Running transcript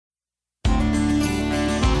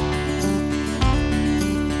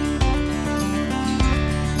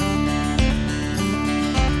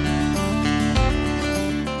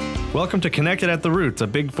Welcome to Connected at the Roots, a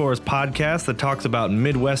Big Forest podcast that talks about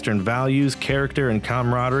Midwestern values, character, and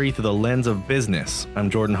camaraderie through the lens of business. I'm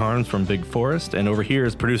Jordan Harms from Big Forest, and over here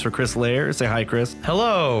is producer Chris Lair. Say hi, Chris.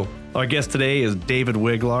 Hello. Our guest today is David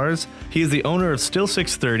Wiglars. He is the owner of Still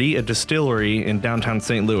 630, a distillery in downtown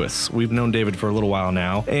St. Louis. We've known David for a little while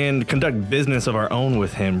now and conduct business of our own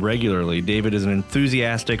with him regularly. David is an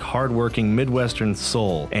enthusiastic, hardworking Midwestern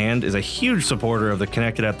soul and is a huge supporter of the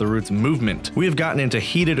Connected at the Roots movement. We have gotten into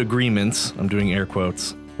heated agreements, I'm doing air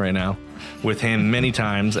quotes right now, with him many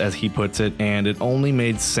times, as he puts it, and it only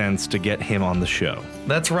made sense to get him on the show.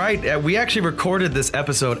 That's right. We actually recorded this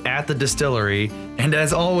episode at the distillery, and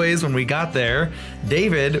as always, when we got there,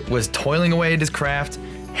 David was toiling away at his craft,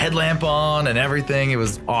 headlamp on and everything. It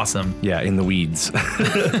was awesome. Yeah, in the weeds.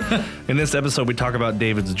 In this episode, we talk about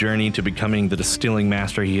David's journey to becoming the distilling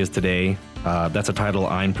master he is today. That's a title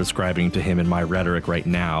I'm prescribing to him in my rhetoric right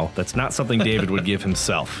now. That's not something David would give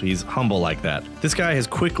himself. He's humble like that. This guy has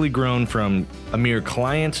quickly grown from a mere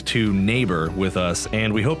client to neighbor with us,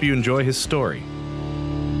 and we hope you enjoy his story.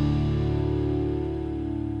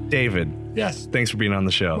 David. Yes. Thanks for being on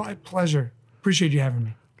the show. My pleasure. Appreciate you having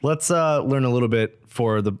me. Let's learn a little bit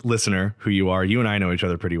for the listener who you are. You and I know each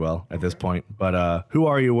other pretty well at this point, but who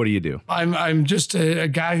are you? What do you do? I'm just a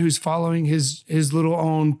guy who's following his little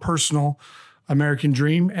own personal American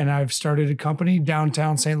dream, and I've started a company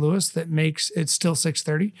downtown St. Louis that makes it's Still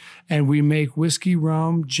 630, and we make whiskey,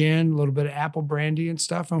 rum, gin, a little bit of apple brandy and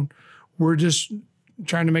stuff, and we're just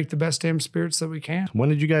trying to make the best damn spirits that we can. When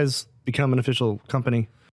did you guys become an official company?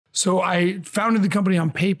 So I founded the company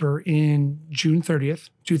on paper in June 30th,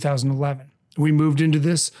 2011. We moved into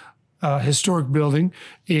this historic building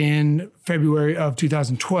in February of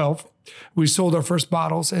 2012. We sold our first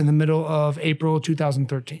bottles in the middle of April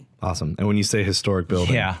 2013. Awesome. And when you say historic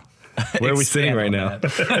building, Yeah. where are we sitting right now?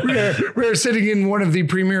 We're sitting in one of the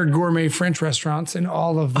premier gourmet French restaurants in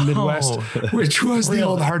all of the Midwest, which was the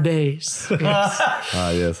old Hardays. Yes.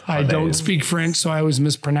 Yes. I don't speak French, so I always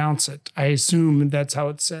mispronounce it. I assume that's how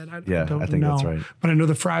it's said. I think know. that's right. But I know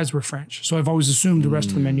the fries were French, so I've always assumed the rest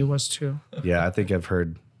of the menu was too. Yeah, I think I've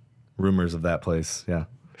heard rumors of that place. Yeah.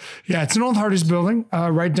 Yeah, it's an old Hardee's building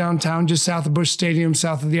right downtown, just south of Busch Stadium,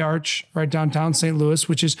 south of the Arch, right downtown St. Louis,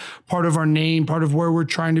 which is part of our name, part of where we're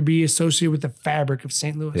trying to be associated with the fabric of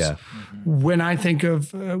St. Louis. Yeah. When I think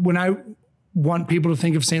of, when I want people to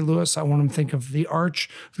think of St. Louis, I want them to think of the Arch,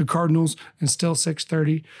 the Cardinals, and Still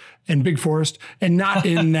 630, and Big Forest, and not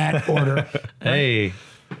in that order. Hey.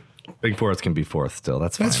 Big Forest can be fourth still.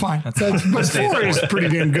 That's fine. That's fine. But four is pretty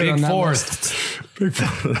damn good Big on that Forest. list. Big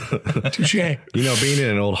Forest. Touche. You know, being in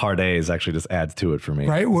an old Hardee's actually just adds to it for me.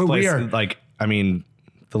 Right? Well, we are. Like, I mean,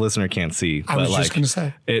 the listener can't see. I was just going to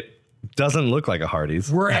say. It doesn't look like a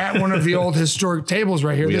Hardee's. We're at one of the old historic tables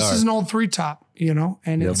right here. We This are. is an old three-top, you know,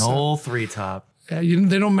 and it's... An old three-top. they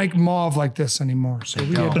don't make mauve like this anymore. So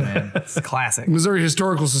we had to, Man. It's classic. Missouri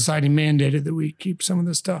Historical Society mandated that we keep some of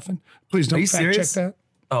this stuff. And please don't you fact serious? check that.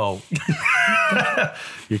 Oh.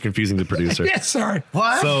 You're confusing the producer. Yeah, sorry.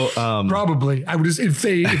 What? So, Probably. I would just, if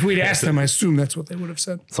we'd asked them, I assume that's what they would have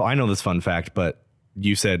said. so I know this fun fact, but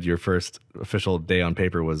you said your first official day on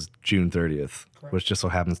paper was June 30th, which just so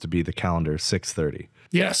happens to be the calendar 630.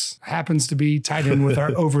 Yes, happens to be tied in with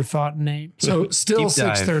our overthought name. So still Deep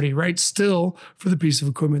dive. 630, right? Still for the piece of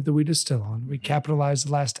equipment that we distill on. We capitalize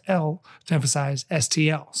the last L to emphasize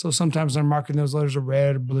STL. So sometimes I'm marking those letters of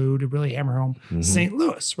red or blue to really hammer home St.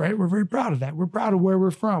 Louis, right? We're very proud of that. We're proud of where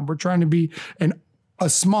we're from. We're trying to be a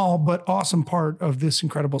small but awesome part of this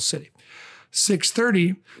incredible city.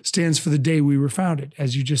 630 stands for the day we were founded,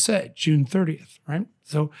 as you just said, June 30th, right?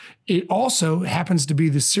 So it also happens to be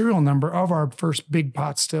the serial number of our first big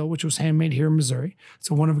pot still, which was handmade here in Missouri. It's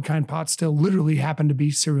a one-of-a-kind pot still, literally happened to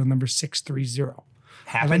be serial number 630.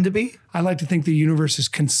 Happened to be? I like to think the universe is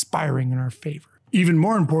conspiring in our favor. Even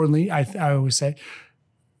more importantly, I always say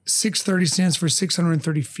 630 stands for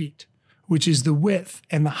 630 feet, which is the width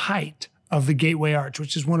and the height of the Gateway Arch,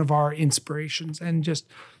 which is one of our inspirations and just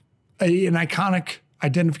an iconic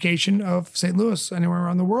identification of St. Louis anywhere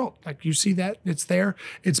around the world. Like you see that, it's there.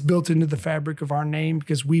 It's built into the fabric of our name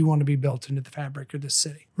because we want to be built into the fabric of this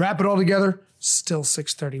city. Wrap it all together, Still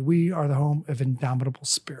 630. We are the home of indomitable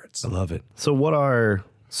spirits. I love it. So what are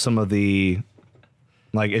some of the,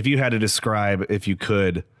 like, if you had to describe, if you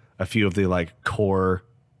could, a few of the like core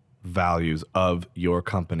values of your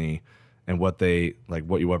company and what they like,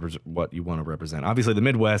 what you want to represent? Obviously the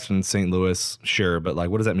Midwest and St. Louis, sure, but like,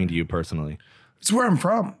 what does that mean to you personally? It's where I'm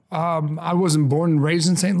from. I wasn't born and raised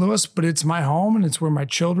in St. Louis, but it's my home and it's where my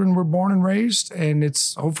children were born and raised. And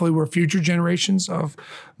it's hopefully where future generations of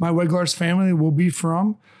my Wiglars family will be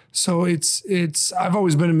from. So I've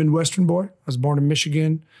always been a Midwestern boy. I was born in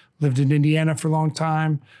Michigan, lived in Indiana for a long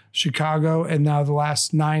time, Chicago, and now the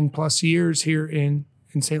last 9+ years here in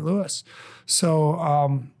St. Louis.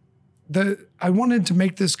 So I wanted to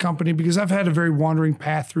make this company because I've had a very wandering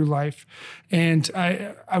path through life, and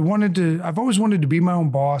I've always wanted to be my own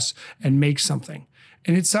boss and make something.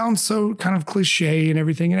 And it sounds so kind of cliche and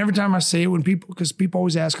everything. And every time I say it, because people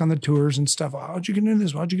always ask on the tours and stuff, how'd you get into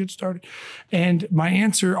this? How'd you get started? And my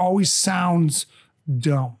answer always sounds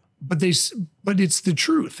dumb, but it's the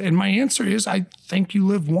truth. And my answer is, I think you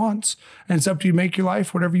live once, and it's up to you to make your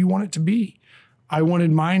life whatever you want it to be. I wanted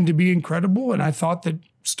mine to be incredible, and I thought that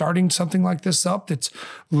starting something like this up that's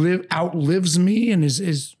outlives me and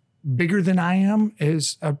is bigger than I am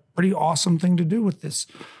is a pretty awesome thing to do with this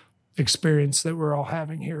experience that we're all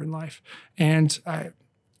having here in life. And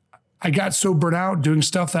I got so burnt out doing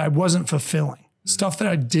stuff that I wasn't fulfilling, stuff that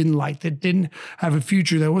I didn't like, that didn't have a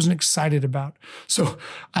future, that I wasn't excited about. So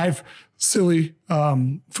I've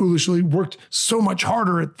foolishly worked so much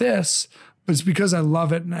harder at this, but it's because I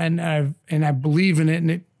love it and I believe in it, and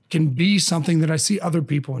it can be something that I see other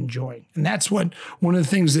people enjoying. And that's one of the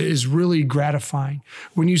things that is really gratifying.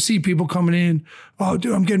 When you see people coming in, oh,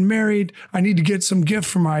 dude, I'm getting married. I need to get some gift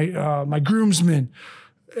for my groomsmen.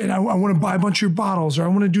 And I want to buy a bunch of your bottles, or I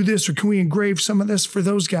want to do this, or can we engrave some of this for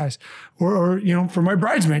those guys? Or for my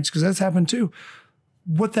bridesmaids, because that's happened too.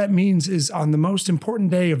 What that means is on the most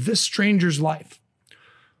important day of this stranger's life,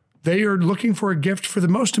 they are looking for a gift for the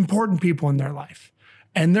most important people in their life.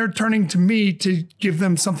 And they're turning to me to give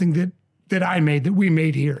them something that I made, that we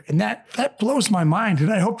made here. And that blows my mind.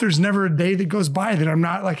 And I hope there's never a day that goes by that I'm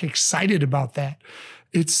not like excited about that.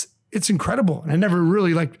 It's incredible. And I never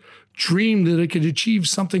really dreamed that I could achieve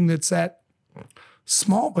something that's that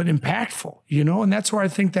small but impactful, And that's where I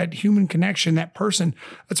think that human connection, that person,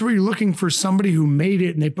 that's where you're looking for somebody who made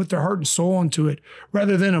it and they put their heart and soul into it,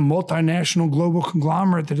 rather than a multinational global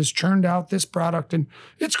conglomerate that has churned out this product. And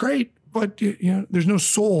it's great, but there's no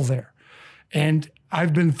soul there. And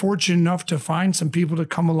I've been fortunate enough to find some people to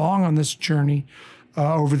come along on this journey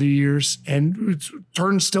over the years, and it's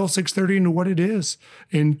turned Still 630 into what it is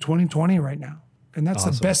in 2020 right now. And that's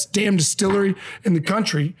awesome. The best damn distillery in the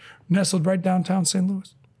country, nestled right downtown St.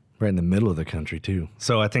 Louis. Right in the middle of the country too.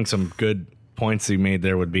 So I think some good points you made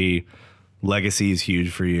there would be legacy is huge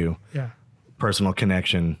for you. Yeah. Personal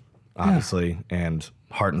connection, obviously, and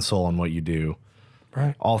heart and soul in what you do.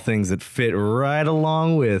 Right. All things that fit right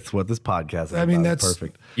along with what this podcast is. I mean, that's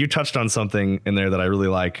perfect. You touched on something in there that I really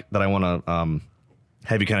like, that I want to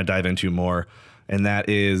have you kind of dive into more. And that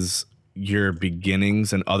is your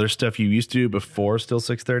beginnings and other stuff you used to do before Still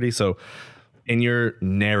 630. So in your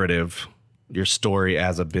narrative, your story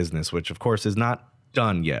as a business, which of course is not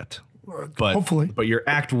done yet, but hopefully, but your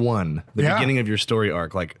act one, the beginning of your story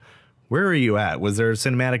arc, where are you at? Was there a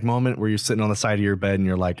cinematic moment where you're sitting on the side of your bed and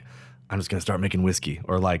you're like, I'm just going to start making whiskey?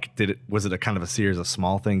 Or was it a kind of a series of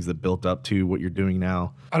small things that built up to what you're doing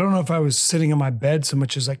now? I don't know if I was sitting on my bed so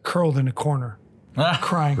much as curled in a corner,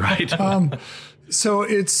 crying. Right. So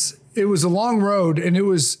it was a long road, and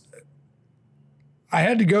I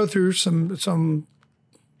had to go through some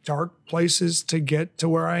dark places to get to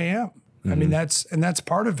where I am. Mm-hmm. I mean, that's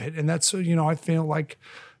part of it. And that's, I feel like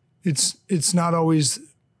it's not always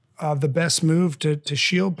the best move to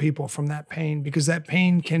shield people from that pain, because that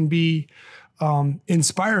pain can be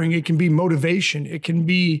inspiring. It can be motivation. It can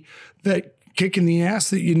be that kick in the ass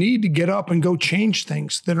that you need to get up and go change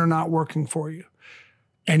things that are not working for you.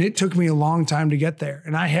 And it took me a long time to get there.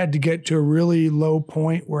 And I had to get to a really low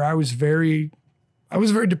point where I was very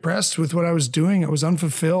depressed with what I was doing. I was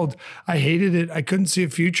unfulfilled. I hated it. I couldn't see a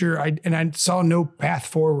future. And I saw no path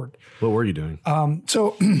forward. What were you doing?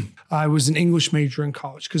 So I was an English major in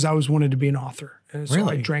college because I always wanted to be an author. And so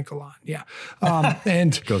really? I drank a lot. Yeah.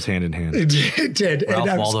 And goes hand in hand. It did. And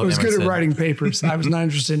I was good at writing papers. I was not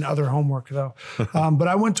interested in other homework though. But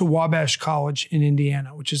I went to Wabash College in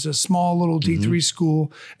Indiana, which is a small little D3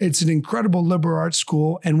 school. It's an incredible liberal arts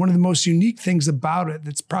school. And one of the most unique things about it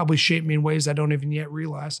that's probably shaped me in ways I don't even yet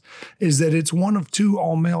realize is that it's one of 2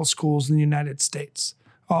 all-male schools in the United States.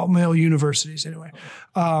 All-male universities anyway.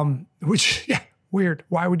 Which, yeah. Weird.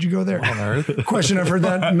 Why would you go there? On earth? Question I've heard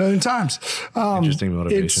that a million times. Interesting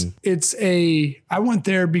motivation. I went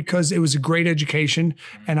there because it was a great education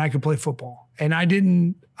and I could play football.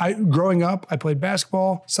 And growing up, I played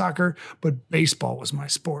basketball, soccer, but baseball was my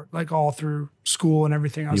sport, all through school and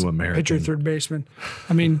everything. I was a pitcher, third baseman.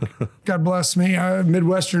 I mean, God bless me.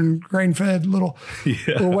 Midwestern grain-fed little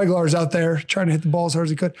Wigglars out there trying to hit the ball as hard as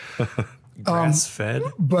he could. Grass fed,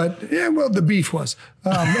 but the beef was,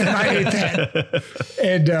 and I ate that.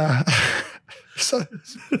 And So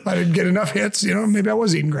I didn't get enough hits, maybe I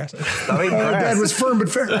was eating grass. Dad was firm but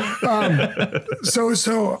fair.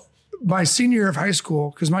 So my senior year of high school,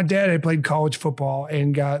 because my dad had played college football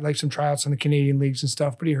and got like some tryouts in the Canadian leagues and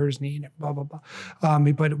stuff, but he hurt his knee and blah, blah, blah.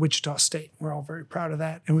 He played at Wichita State. We're all very proud of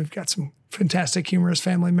that. And we've got some fantastic humorous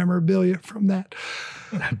family memorabilia from that.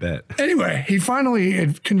 I bet. Anyway, he finally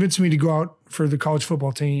had convinced me to go out for the college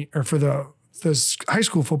football team or for the high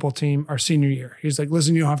school football team our senior year. He's like,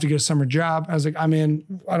 listen, you don't have to get a summer job. I was like, I'm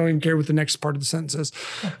in. I don't even care what the next part of the sentence is.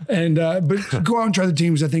 And but go out and try the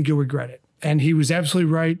teams. I think you'll regret it. And he was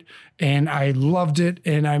absolutely right. And I loved it.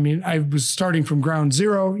 And I mean, I was starting from ground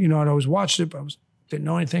zero. I'd always watched it, but didn't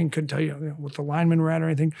know anything. Couldn't tell you, what the linemen were at or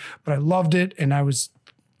anything. But I loved it. And I was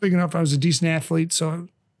big enough. I was a decent athlete. So I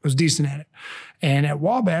was decent at it. And at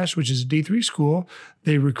Wabash, which is a D3 school,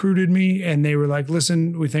 they recruited me and they were like,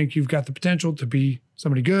 listen, we think you've got the potential to be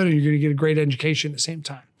somebody good and you're going to get a great education at the same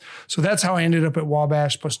time. So that's how I ended up at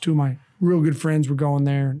Wabash. Plus two of my real good friends were going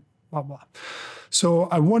there, blah, blah. So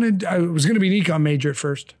I was going to be an econ major at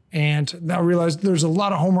first. And now I realized there's a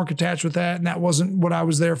lot of homework attached with that. And that wasn't what I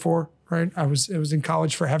was there for, right? I was in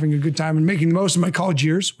college for having a good time and making the most of my college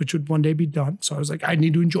years, which would one day be done. So I was like, I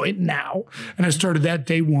need to enjoy it now. And I started that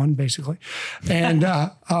day one, basically. And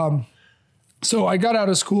so I got out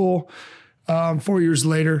of school 4 years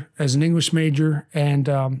later as an English major. And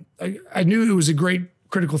I knew it was a great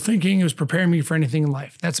critical thinking. It was preparing me for anything in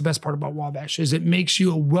life. That's the best part about Wabash is it makes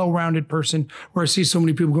you a well-rounded person where I see so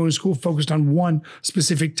many people going to school focused on one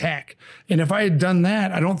specific tack. And if I had done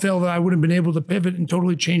that, I don't feel that I would have been able to pivot and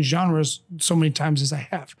totally change genres so many times as I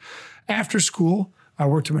have. After school, I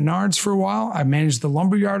worked at Menards for a while. I managed the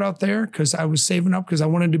lumber yard out there because I was saving up because I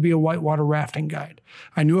wanted to be a whitewater rafting guide.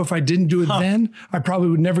 I knew if I didn't do it then, I probably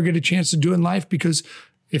would never get a chance to do it in life because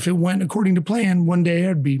if it went according to plan, one day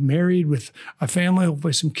I'd be married with a family,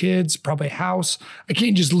 hopefully some kids, probably a house. I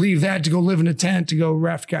can't just leave that to go live in a tent to go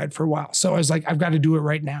raft guide for a while. So I was like, I've got to do it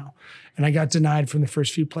right now. And I got denied from the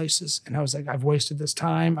first few places. And I was like, I've wasted this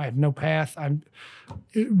time. I have no path.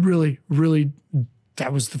 Really,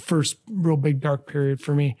 that was the first real big dark period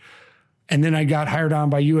for me. And then I got hired on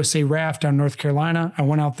by USA Raft down in North Carolina. I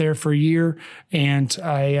went out there for a year and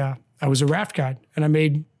I was a raft guide and I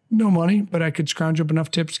made no money, but I could scrounge up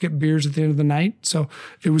enough tips to get beers at the end of the night. So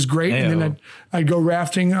it was great. Hey-o. And then I'd go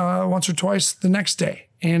rafting once or twice the next day.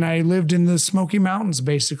 And I lived in the Smoky Mountains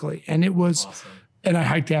basically. And it was, awesome. And I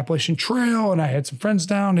hiked the Appalachian Trail and I had some friends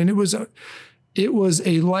down and it was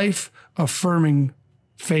a life affirming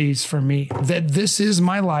phase for me that this is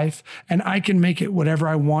my life and I can make it whatever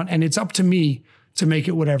I want. And it's up to me to make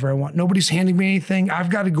it whatever I want. Nobody's handing me anything. I've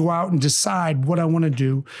got to go out and decide what I want to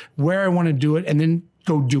do, where I want to do it, and then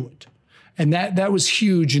go do it. And that was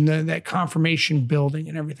huge in that confirmation building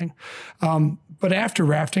and everything. But after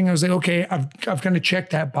rafting, I was like, okay, I've kind of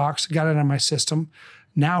checked that box, got it on my system.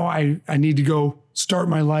 Now I need to go start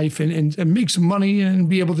my life and make some money and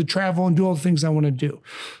be able to travel and do all the things I want to do.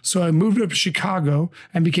 So I moved up to Chicago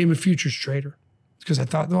and became a futures trader because I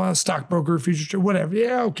thought, well, stockbroker, futures trader, whatever.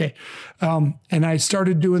 Yeah, okay. And I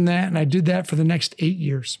started doing that and I did that for the next 8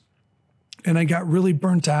 years. And I got really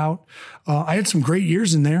burnt out. I had some great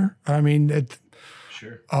years in there. I mean,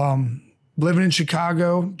 living in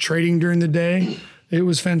Chicago, trading during the day, it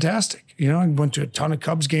was fantastic. I went to a ton of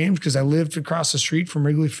Cubs games because I lived across the street from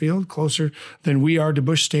Wrigley Field, closer than we are to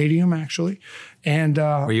Busch Stadium, actually. And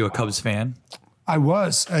were you a Cubs fan? I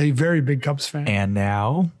was a very big Cubs fan. And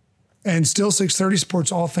now? And still 630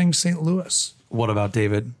 sports all things St. Louis. What about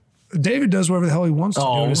David? David does whatever the hell he wants to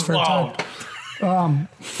do in his spare time.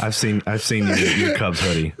 I've seen your Cubs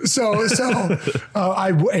hoodie. So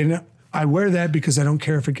I wear that because I don't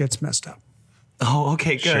care if it gets messed up. Oh,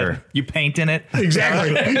 okay, good. Sure. You paint in it?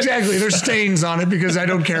 Exactly. There's stains on it because I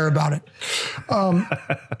don't care about it.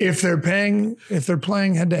 If they're playing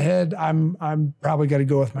head to head, I'm probably got to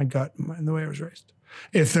go with my gut and the way I was raised.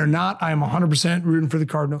 If they're not, I'm 100% rooting for the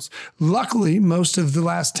Cardinals. Luckily, most of the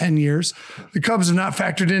last 10 years, the Cubs have not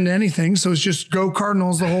factored into anything, so it's just go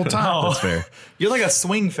Cardinals the whole time. Oh, that's fair. You're like a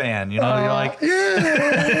swing fan, you're like,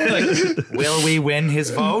 yeah. like, will we win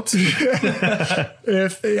his vote? As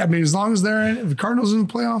long as if the Cardinals in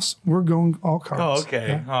the playoffs, we're going all Cards. Oh, okay.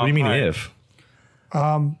 Yeah. Oh, What do you mean right. if?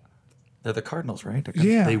 They're the Cardinals, right?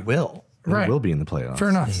 Yeah. They will. They Right. will be in the playoffs. Fair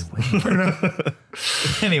enough.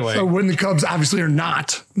 Anyway. So when the Cubs obviously are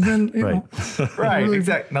not, then you know. Right, really-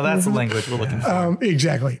 exactly. Now that's the language we're looking for.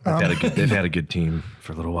 Exactly. They've had a good team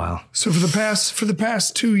for a little while. So for the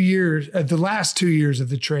past 2 years, the last 2 years of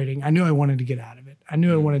the trading, I knew I wanted to get out of it. I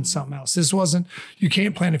knew I wanted something else. You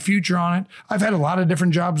can't plan a future on it. I've had a lot of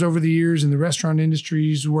different jobs over the years in the restaurant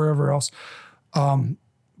industries, wherever else.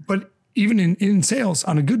 But even in sales,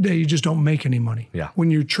 on a good day, you just don't make any money. Yeah.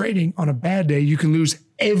 When you're trading on a bad day, you can lose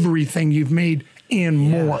everything you've made and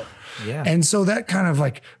more. Yeah. And so that kind of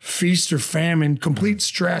like feast or famine, complete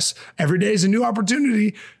stress, every day is a new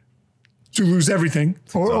opportunity to lose everything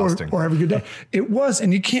or have a good day. It was,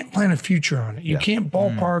 and you can't plan a future on it. You can't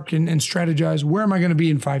ballpark and strategize. Where am I going to be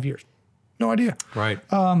in 5 years? No idea. Right.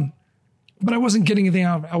 But I wasn't getting anything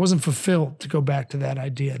out of it. I wasn't fulfilled, to go back to that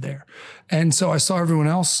idea there. And so I saw everyone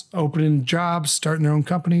else opening jobs, starting their own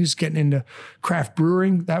companies, getting into craft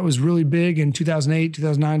brewing. That was really big in 2008,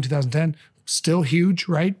 2009, 2010. Still huge,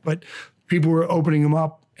 right? But people were opening them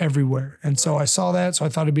up everywhere. And so I saw that. So I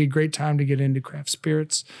thought it'd be a great time to get into craft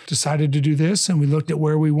spirits. Decided to do this, and we looked at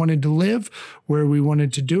where we wanted to live, where we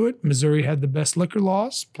wanted to do it. Missouri had the best liquor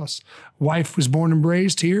laws. Plus, wife was born and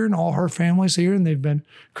raised here, and all her family's here, and they've been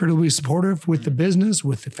incredibly supportive with the business,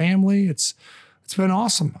 with the family. It's been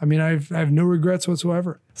awesome. I mean, I have no regrets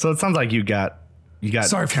whatsoever. So it sounds like you got.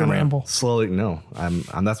 Sorry for the kinda ramble. Slowly, no, I'm.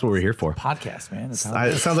 That's what we're here for. Podcast, man. That's how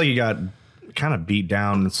It sounds like you got kind of beat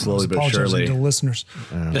down slowly but Apologizing surely. to listeners.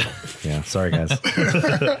 Yeah, sorry guys.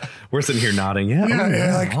 We're sitting here nodding.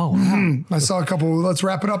 Yeah, I saw a couple. Let's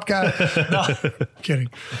wrap it up, guys. No, kidding.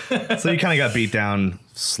 So you kind of got beat down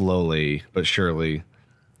slowly but surely,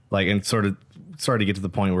 like, and sort of started to get to the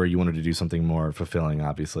point where you wanted to do something more fulfilling.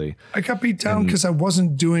 Obviously, I got beat down because I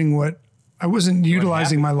wasn't doing I wasn't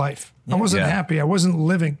utilizing my life. I wasn't happy. I wasn't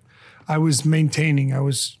living. I was maintaining. I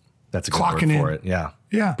was that's a good clocking word for in. it. Yeah,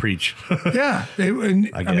 Yeah. preach. Yeah.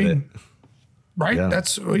 I get it. Right? Yeah.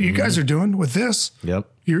 That's what you guys are doing with this. Yep.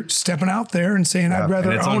 You're stepping out there and saying, I'd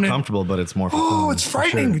rather and it's own it. uncomfortable, but it's more fulfilling. Oh, it's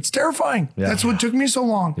frightening. for sure. It's terrifying. Yeah. That's what took me so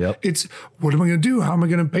long. Yep. It's what am I going to do? How am I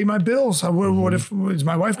going to pay my bills? What if is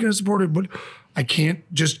my wife going to support it? But I can't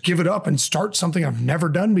just give it up and start something I've never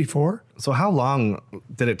done before. So how long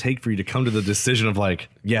did it take for you to come to the decision of like,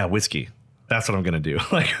 yeah, whiskey? That's what I'm gonna do.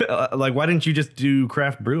 Like, why didn't you just do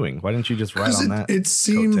craft brewing? Why didn't you just ride on that? It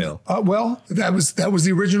seemed well. That was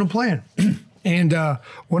the original plan. And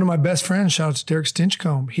one of my best friends, shout out to Derek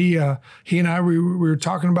Stinchcomb. He and I we were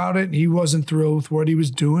talking about it. And he wasn't thrilled with what he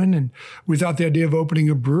was doing, and we thought the idea of opening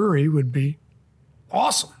a brewery would be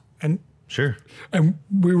awesome. And Sure. and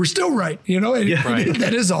we were still right.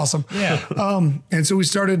 That is awesome. Yeah. And so we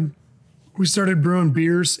started brewing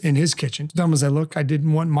beers in his kitchen. Dumb as I look, I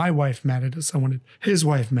didn't want my wife mad at us. I wanted his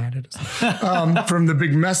wife mad at us from the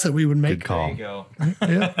big mess that we would make. Good call. There you go.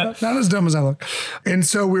 Yeah, not as dumb as I look. And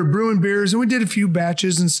so we were brewing beers, and we did a few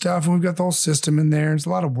batches and stuff, and we've got the whole system in there. It's a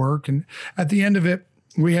lot of work. And at the end of it,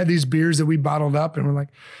 we had these beers that we bottled up, and we're like,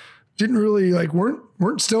 didn't really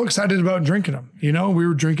weren't still excited about drinking them. We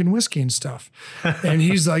were drinking whiskey and stuff. And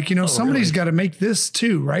he's like, somebody's got to make this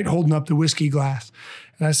too, right? Holding up the whiskey glass.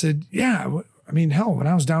 And I said, yeah, I mean, hell, when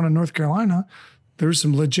I was down in North Carolina, there were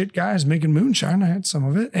some legit guys making moonshine. I had some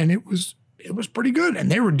of it, and it was pretty good. And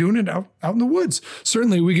they were doing it out in the woods.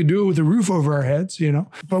 Certainly we could do it with a roof over our heads,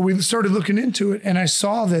 but we started looking into it, and I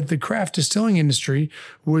saw that the craft distilling industry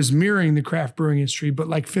was mirroring the craft brewing industry, but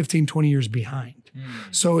like 15, 20 years behind.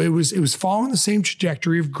 So it was following the same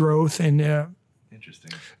trajectory of growth and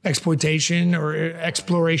Interesting. exploitation or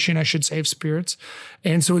exploration, I should say, of spirits.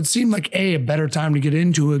 And so it seemed like A, a better time to get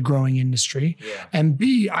into a growing industry. Yeah. And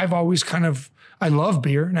B, I've always I love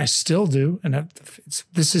beer, and I still do. And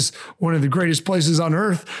this is one of the greatest places on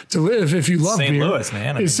earth to live if you love beer. St. Louis,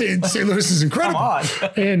 man. St. Louis is incredible. Come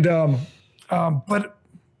on. And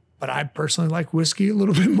but I personally like whiskey a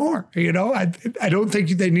little bit more. I don't think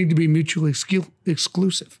they need to be mutually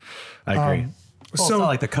exclusive. I agree. Well, it's not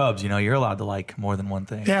like the Cubs, you're allowed to like more than one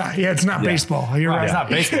thing. Yeah, it's not baseball. You're right. It's not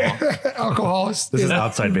baseball. Alcohol This is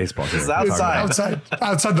outside baseball. This is outside.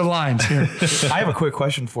 outside the lines here. I have a quick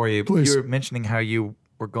question for you. Please. You were mentioning how you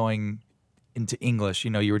were going into English.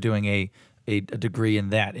 You were doing a degree in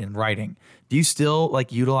that, in writing. Do you still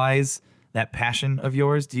utilize that passion of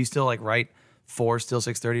yours? Do you still write for Still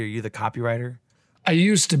 630? Are you the copywriter? I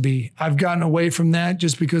used to be. I've gotten away from that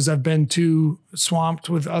just because I've been too swamped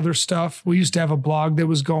with other stuff. We used to have a blog that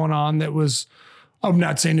was going on that was, I'm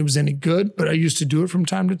not saying it was any good, but I used to do it from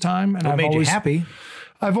time to time. And What made you happy?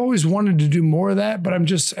 I've always wanted to do more of that, but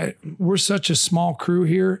we're such a small crew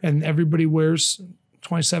here, and everybody wears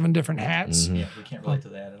 27 different hats. Yeah, we can't relate to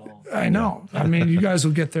that at all. I know. I mean, you guys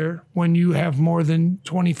will get there when you have more than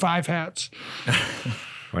 25 hats.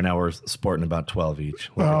 Right now we're sporting about 12 each.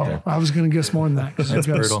 Oh, I was going to guess more than that because I've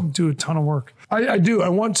got to do a ton of work. I do. I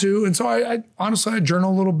want to. And so I honestly, I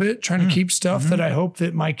journal a little bit, trying to keep stuff that I hope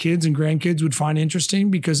that my kids and grandkids would find interesting,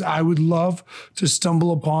 because I would love to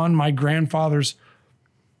stumble upon my grandfather's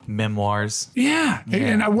memoirs. Yeah.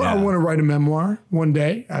 And I want to write a memoir one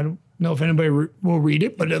day. know if anybody will read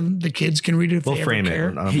it, but the kids can read it if We'll they frame ever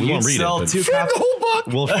it. care. We won't read it. sell But two Frame copies. the whole book.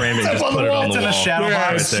 we'll frame it. Just on the put it wall. on the in a wall. shadow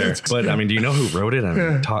Yeah, box. Right there. But I mean, do you know who wrote it? I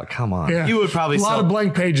mean, come on. Yeah. You would probably a lot sell. of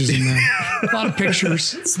blank pages in there. A lot of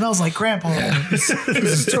pictures. It smells like grandpa. This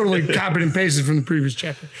is totally copied and pasted from the previous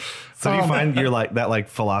chapter. So do you find you're like that, like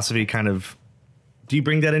philosophy kind of? Do you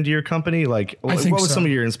bring that into your company? Like, what think was so. some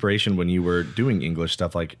of your inspiration when you were doing English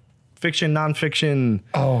stuff, like fiction, nonfiction,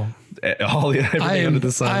 Oh, everything under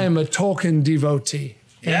the sun? I am a Tolkien devotee.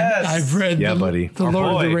 And Yes. I've read Yeah, the buddy. the Our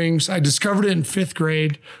Lord of the boy. Rings. I discovered it in 5th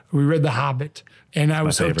grade. We read The Hobbit. And I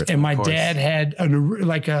was hooked. favorite, And my of course. dad had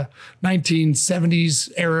like a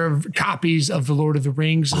 1970s era of copies of The Lord of the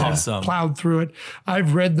Rings. And I Awesome. plowed through it.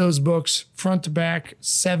 I've read those books front to back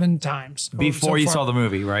 7 times. Before you far. saw the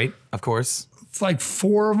movie, right? Of course. It's like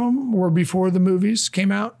 4 of them were before the movies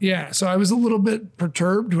came out. Yeah. So I was a little bit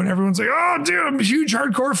perturbed when everyone's like, oh, dude, I'm a huge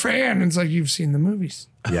hardcore fan. And it's like, you've seen the movies.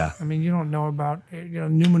 Yeah. I mean, you don't know about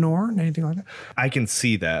Numenor and anything like that. I can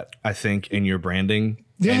see that, I think, in your branding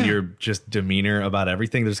Yeah. and your just demeanor about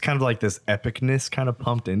everything. There's kind of like this epicness kind of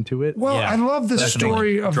pumped into it. Well, Yeah. I love the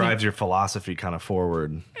story of the, drives your philosophy kind of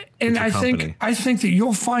forward. and your I company. think that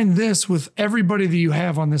you'll find this with everybody that you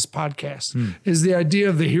have on this podcast Hmm. is the idea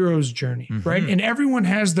of the hero's journey, Mm-hmm. right? And everyone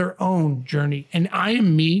has their own journey. And I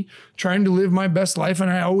am me trying to live my best life.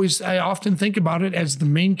 And I often think about it as the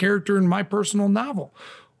main character in my personal novel.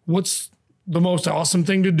 What's the most awesome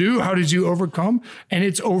thing to do? How did you overcome? And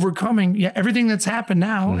it's overcoming. Yeah, everything that's happened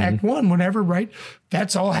now, Mm-hmm. Act 1, whatever, right?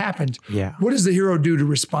 That's all happened. Yeah. What does the hero do to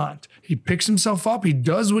respond? He picks himself up. He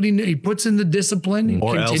does what he puts in the discipline. And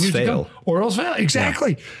Or else continues to fail. go. Or else fail.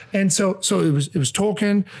 Exactly. And so it was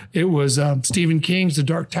Tolkien. It was Stephen King's The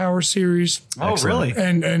Dark Tower series. Oh, really?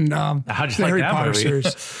 And How'd you the like Harry that Potter movie?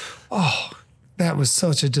 series. Oh, that was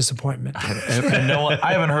such a disappointment. And no one,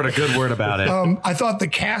 I haven't heard a good word about it. I thought the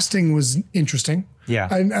casting was interesting. Yeah.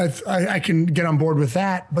 I can get on board with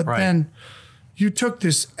that. But Right. then you took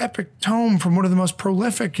this epic tome from one of the most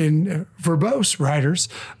prolific and verbose writers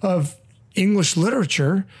of English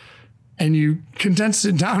literature, and you condensed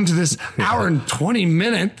it down to this hour and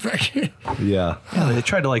 20-minute. Yeah. Yeah, they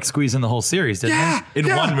tried to like squeeze in the whole series, didn't they? In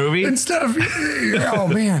yeah. one movie. Instead of, oh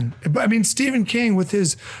man. But I mean, Stephen King with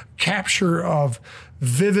his capture of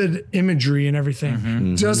vivid imagery and everything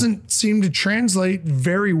Mm-hmm. doesn't seem to translate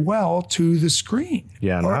very well to the screen.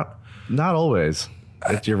 Yeah. Not always.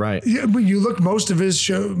 You're right. Yeah, but you look, most of his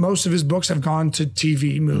books have gone to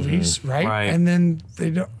TV movies, right? Right. And then they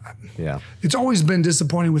don't. Yeah. It's always been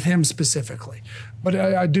disappointing with him specifically, but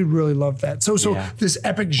I do really love that. So Yeah. this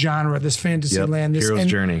epic genre, this fantasy Yep. land, this Hero's and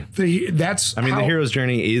journey. That's I mean, how, the hero's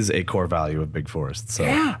journey is a core value of Big Forest. So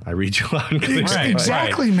Yeah. I read you loud and clear. Right.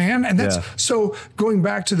 Exactly, man. And that's Yeah. so going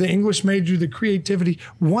back to the English major, the creativity.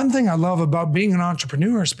 One thing I love about being an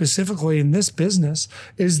entrepreneur, specifically in this business,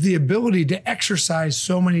 is the ability to exercise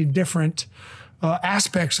so many different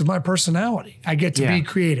aspects of my personality. I get to Yeah. be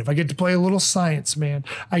creative. I get to play a little science, man.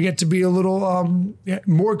 I get to be a little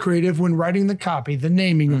more creative when writing the copy, the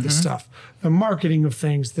naming of the stuff, the marketing of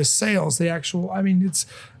things, the sales, the actual. I mean,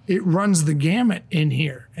 it runs the gamut in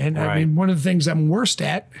here. And I Right. mean, one of the things I'm worst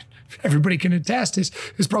at, everybody can attest, is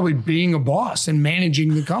probably being a boss and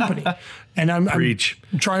managing the company. And I'm Preach.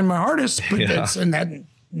 trying my hardest, but Yeah. that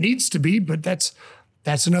needs to be, but that's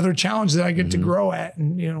another challenge that I get to grow at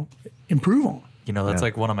and improve on. You know, that's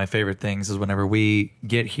like one of my favorite things is whenever we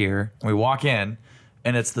get here and we walk in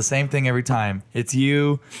and it's the same thing every time. It's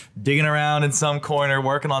you digging around in some corner,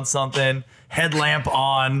 working on something, headlamp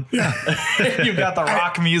on. Yeah. You've got the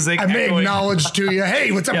rock music. I may echoing. acknowledge to you,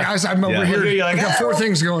 hey, what's up, guys? I'm over Yeah. here. You're like, I got "Hey, 4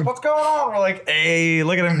 things going. What's going on? We're like, hey,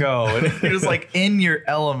 look at him go. And you're just like in your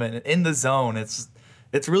element, in the zone. It's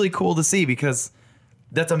really cool to see because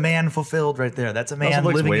that's a man fulfilled right there. That's a man Also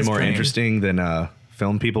looks living way his more dream. interesting than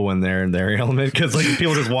film people when they're in their element, because like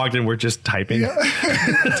people just walked in, we're just typing,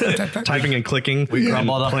 typing and clicking,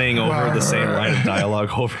 crumbled up. playing over the same line of dialogue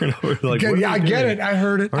over and over. Like, what are Yeah, I we get doing? it. I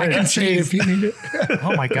heard it. I can say it if you need it.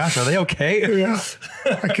 Oh my gosh, are they okay? Yeah,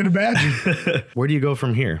 I can imagine. Where do you go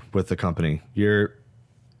from here with the company? You're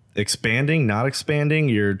expanding, not expanding.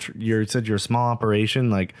 You said you're a small operation.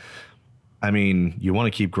 Like, I mean, you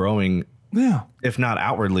want to keep growing, Yeah. if not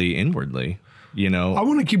outwardly, inwardly. You know, I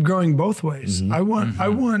want to keep growing both ways. I want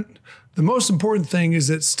the most important thing is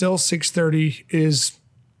that Still 630 is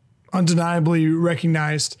undeniably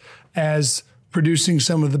recognized as producing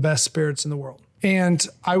some of the best spirits in the world. And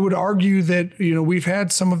I would argue that, we've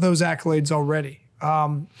had some of those accolades already.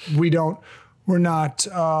 We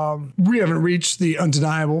haven't reached the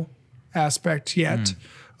undeniable aspect yet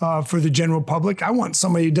for the general public. I want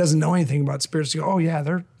somebody who doesn't know anything about spirits to go, oh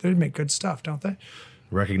yeah, they make good stuff, don't they?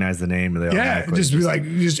 recognize the name. And they Yeah, automatically just be like,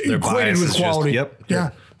 just their equated bias with is just- quality. yep.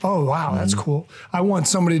 Yeah. Oh, wow. That's cool. I want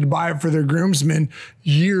somebody to buy it for their groomsmen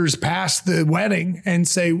years past the wedding and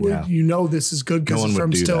say, well, Yeah. you know, this is good No because one it's would from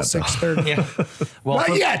do Still that, though. 630. Yeah. Well,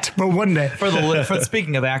 Not yet, but one day. for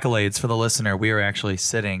speaking of accolades for the listener, we are actually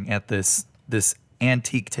sitting at this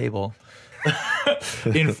antique table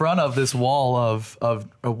in front of this wall of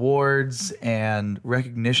awards and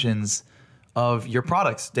recognitions of your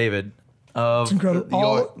products, David. It's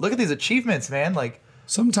incredible. Look at these achievements, man. Like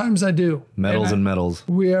Sometimes I do. medals and medals.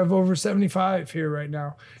 We have over 75 here right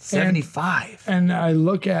now. 75. And I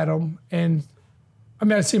look at them, and I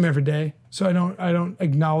mean, I see them every day, so I don't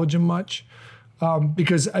acknowledge them much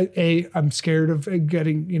because I'm scared of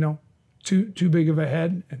getting too big of a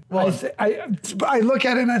head. Well, I look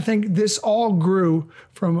at it and I think this all grew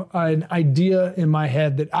from an idea in my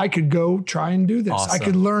head that I could go try and do this. Awesome. I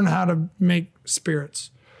could learn how to make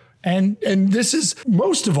spirits. And this is,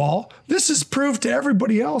 most of all, this is proof to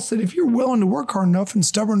everybody else that if you're willing to work hard enough and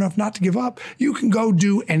stubborn enough not to give up, you can go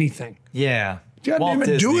do anything. Yeah. God damn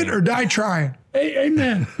it, do it or die trying.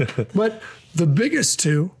 Amen. But the biggest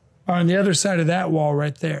two are on the other side of that wall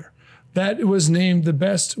right there. That was named the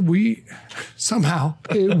best. We've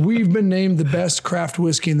been named the best craft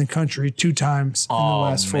whiskey in the country 2 times in the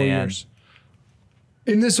last 4 years.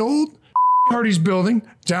 In this old Hardy's building,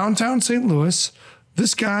 downtown St. Louis,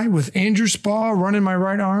 this guy with Andrew Spa running my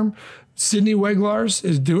right arm, Sydney Weglars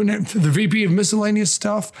is doing it, the VP of miscellaneous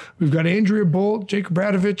stuff. We've got Andrea Bolt, Jacob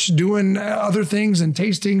Bradovich doing other things and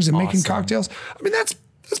tastings and making cocktails. I mean, that's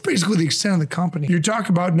basically the extent of the company. You talk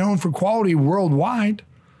about known for quality worldwide.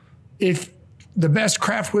 If the best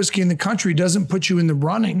craft whiskey in the country doesn't put you in the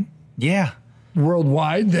running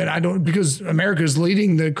worldwide, then because America is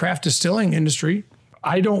leading the craft distilling industry,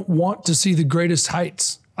 I don't want to see the greatest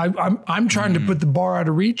heights. I'm trying to put the bar out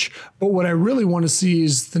of reach, but what I really want to see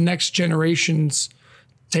is the next generations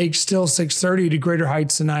take Still 630 to greater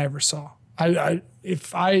heights than I ever saw.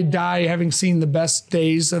 If I die having seen the best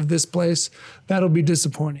days of this place, that'll be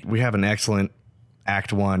disappointing. We have an excellent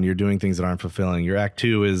act 1. You're doing things that aren't fulfilling. Your act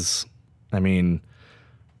 2 is,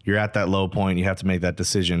 you're at that low point. You have to make that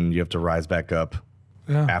decision. You have to rise back up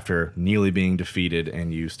after nearly being defeated,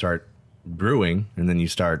 and you start brewing, and then you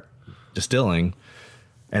start distilling.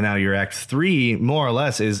 And now your act 3, more or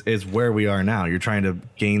less, is where we are now. You're trying to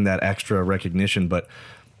gain that extra recognition, but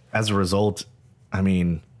as a result,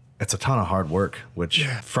 it's a ton of hard work, which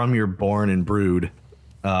from your born and brewed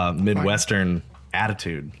Midwestern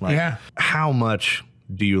attitude, how much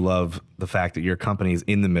do you love the fact that your company is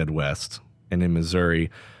in the Midwest and in Missouri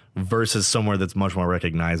versus somewhere that's much more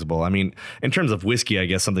recognizable? In terms of whiskey, I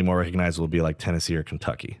guess something more recognizable would be like Tennessee or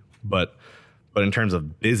Kentucky, but in terms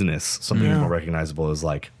of business, something more recognizable is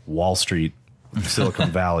like Wall Street, Silicon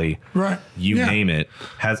Valley, right? You name it.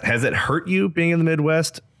 Has it hurt you being in the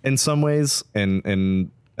Midwest in some ways, and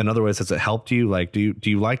in other ways has it helped you? Like, do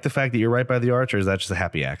you like the fact that you're right by the arch, or is that just a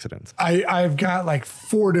happy accident? I've got like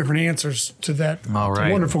 4 different answers to that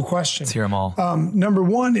wonderful question. Let's hear them all. Number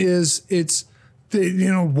 1 is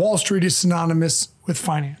Wall Street is synonymous with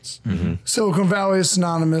finance. Mm-hmm. Silicon Valley is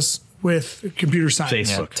synonymous with computer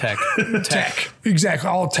science. Facebook. Tech. Exactly.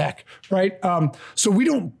 All tech, right? So we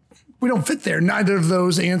don't fit there. Neither of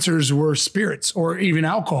those answers were spirits or even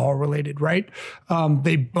alcohol related, right?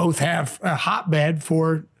 They both have a hotbed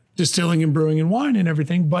for distilling and brewing and wine and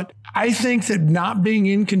everything. But I think that not being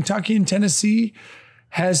in Kentucky and Tennessee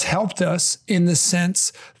has helped us in the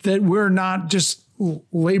sense that we're not just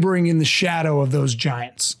laboring in the shadow of those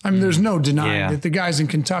giants. There's no denying that the guys in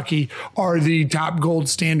Kentucky are the top gold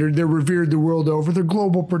standard. They're revered the world over. They're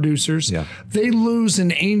global producers. Yeah. They lose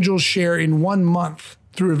an angel share in 1 month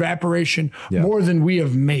through evaporation more than we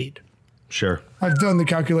have made. Sure. I've done the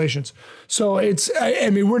calculations. So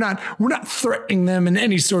we're not threatening them in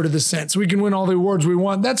any sort of the sense. We can win all the awards we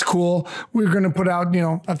want. That's cool. We're going to put out,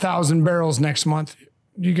 1,000 barrels next month.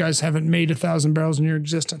 You guys haven't made 1,000 barrels in your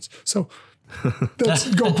existence. So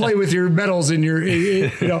let's go play with your medals in your,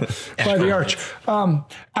 by the arch.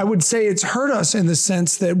 I would say it's hurt us in the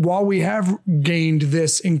sense that while we have gained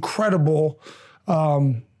this incredible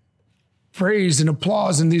praise and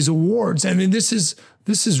applause in these awards,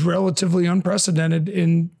 this is relatively unprecedented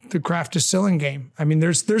in the craft distilling game.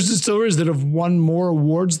 There's distilleries that have won more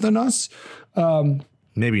awards than us.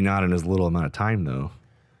 Maybe not in as little amount of time, though.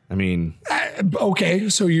 Okay,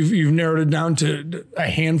 so you've narrowed it down to a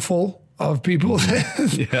handful of people.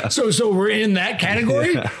 So we're in that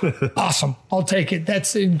category. Awesome. I'll take it.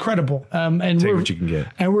 That's incredible. And take what you can get.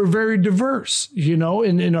 And we're very diverse,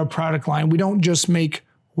 in our product line. We don't just make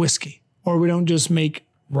whiskey, or we don't just make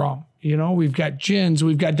rum. You know, we've got gins,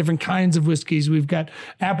 we've got different kinds of whiskeys, we've got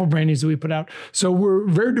apple brandies that we put out. So we're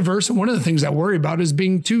very diverse. And one of the things I worry about is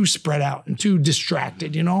being too spread out and too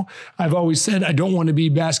distracted. You know, I've always said I don't want to be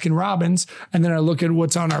Baskin Robbins. And then I look at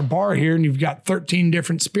what's on our bar here and you've got 13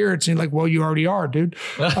 different spirits. And you're like, well, you already are, dude.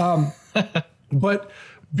 But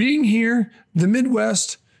being here, the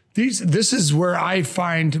Midwest, this is where I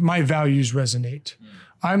find my values resonate.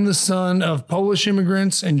 I'm the son of Polish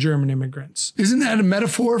immigrants and German immigrants. Isn't that a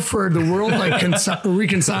metaphor for the world, like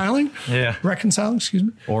reconciling? Yeah. Reconciling, excuse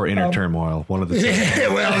me. Or inner turmoil, one of the two.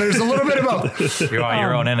 Yeah, well, there's a little bit of both. You are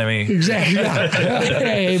your own enemy. Exactly. Yeah.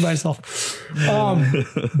 Hey, myself.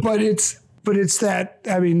 But it's that,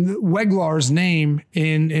 I mean, Weglar's name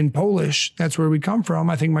in Polish, that's where we come from.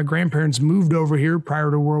 I think my grandparents moved over here prior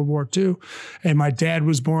to World War II. And my dad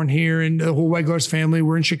was born here, and the whole Weglar's family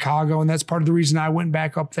were in Chicago. And that's part of the reason I went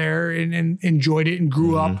back up there and enjoyed it and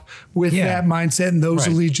grew up with that mindset and those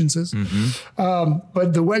allegiances.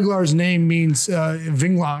 But the Weglar's name means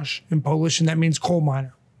węglarz in Polish, and that means coal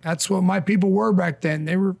miner. That's what my people were back then.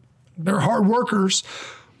 They're hard workers.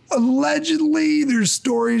 Allegedly, there's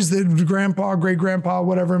stories that grandpa, great grandpa,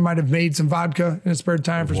 whatever, might have made some vodka in his spare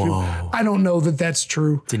time for people. I don't know that that's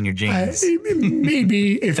true. It's in your genes.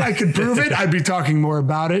 Maybe if I could prove it, I'd be talking more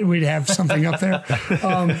about it. We'd have something up there.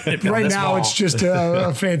 Right now, it's just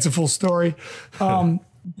a fanciful story.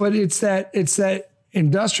 But it's that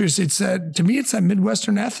industrious. To me, it's that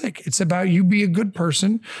Midwestern ethic. It's about you be a good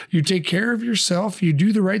person. You take care of yourself. You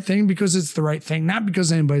do the right thing because it's the right thing, not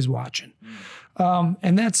because anybody's watching.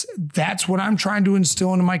 And that's what I'm trying to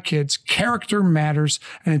instill into my kids. Character matters,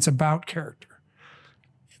 and it's about character.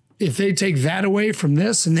 If they take that away from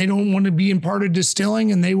this and they don't want to be in part of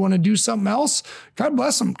distilling and they want to do something else, God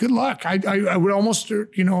bless them. Good luck. I would almost, pat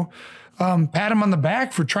them on the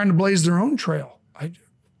back for trying to blaze their own trail.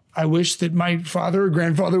 I wish that my father or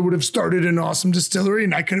grandfather would have started an awesome distillery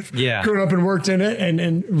and I could have grown up and worked in it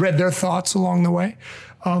and read their thoughts along the way.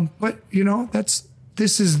 But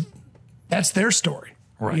that's their story,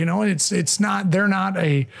 right? You know, it's not, they're not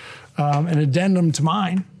an addendum to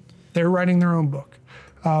mine. They're writing their own book.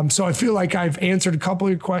 So I feel like I've answered a couple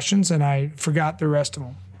of your questions and I forgot the rest of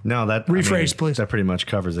them. No, rephrase, please. That pretty much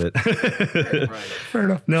covers it. Right. Fair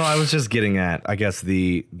enough. No, I was just getting at, I guess,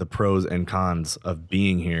 the pros and cons of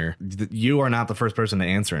being here. You are not the first person to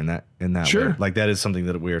answer in that sure. way. Like that is something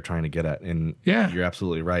that we are trying to get at. And you're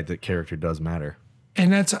absolutely right that character does matter.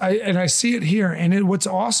 And I see it here. And what's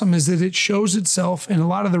awesome is that it shows itself in a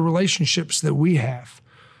lot of the relationships that we have.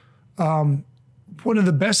 One of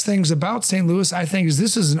the best things about St. Louis, I think, is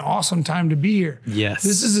this is an awesome time to be here. Yes.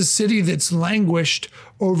 This is a city that's languished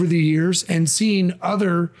over the years and seen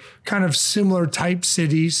other kind of similar type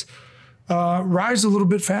cities rise a little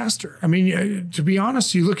bit faster. I mean, to be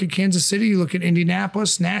honest, you look at Kansas City, you look at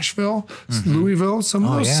Indianapolis, Nashville, Louisville, some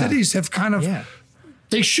of those cities have kind of... Yeah.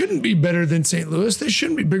 They shouldn't be better than St. Louis. They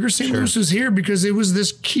shouldn't be bigger. St. Louis was here because it was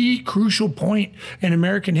this key, crucial point in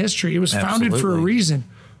American history. It was founded for a reason.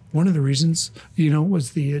 One of the reasons,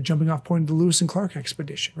 was the jumping off point of the Lewis and Clark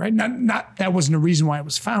expedition, right? Not that wasn't a reason why it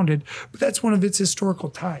was founded, but that's one of its historical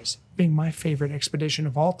ties, being my favorite expedition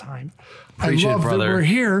of all time. Appreciate I love that we're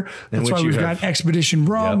here. That's why we've got Expedition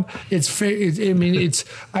Rum. Yep.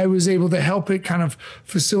 I was able to help it kind of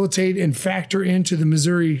facilitate and factor into the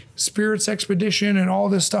Missouri Spirits Expedition and all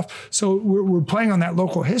this stuff. So we're playing on that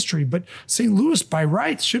local history, but St. Louis by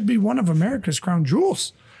rights should be one of America's crown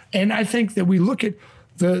jewels. And I think that we look at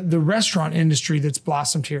the restaurant industry that's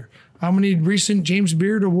blossomed here. How many recent James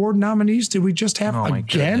Beard Award nominees did we just have again?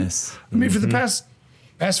 Goodness. I mean, for the past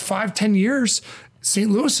 5-10 years,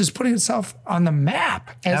 St. Louis is putting itself on the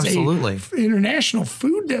map as an international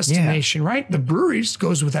food destination, right? The breweries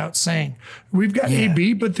goes without saying. We've got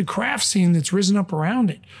AB, but the craft scene that's risen up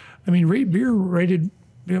around it. I mean, Rate Beer rated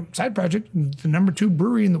Side Project the #2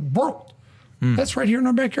 brewery in the world. That's right here in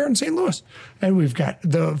our backyard in St. Louis. And we've got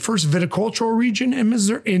the first viticultural region in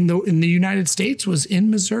Missouri, in the United States was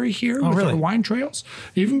in Missouri here with our wine trails.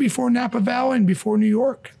 Even before Napa Valley and before New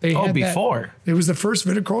York. It was the first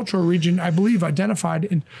viticultural region, I believe, identified.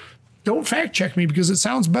 And don't fact check me because it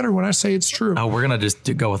sounds better when I say it's true. Oh, we're going to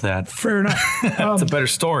just go with that. Fair enough. It's a better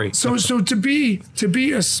story. So to be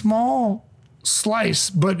a small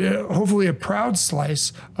slice, but hopefully a proud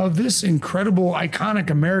slice of this incredible,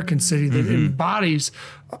 iconic American city that embodies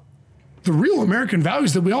the real American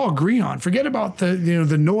values that we all agree on. Forget about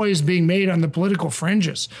the noise being made on the political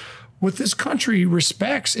fringes. What this country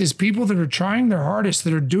respects is people that are trying their hardest,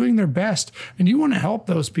 that are doing their best, and you want to help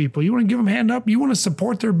those people. You want to give them a hand up. You want to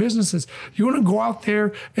support their businesses. You want to go out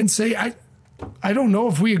there and say, I don't know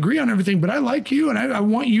if we agree on everything, but I like you and I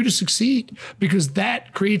want you to succeed because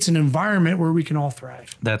that creates an environment where we can all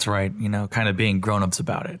thrive. That's right. You know, kind of being grown-ups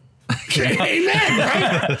about it. Amen.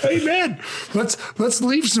 Right? Amen. Let's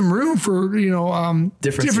leave some room for,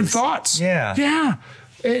 different thoughts. Yeah. Yeah.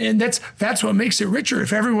 And that's what makes it richer.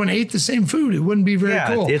 If everyone ate the same food, it wouldn't be very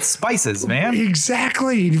cool. It's spices, man.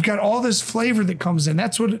 Exactly. You've got all this flavor that comes in.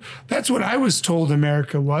 That's what I was told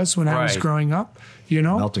America was when I was growing up.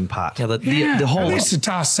 Melting pot. Yeah, the whole. At least a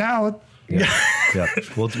tossed salad. Yeah.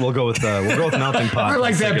 We'll go with melting pot. I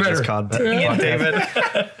like that better. Yeah, David.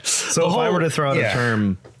 So if I were to throw out a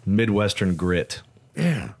term, Midwestern grit.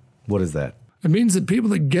 Yeah. What is that? It means that people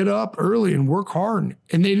that get up early and work hard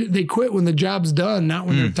and they quit when the job's done, not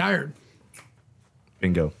when they're tired.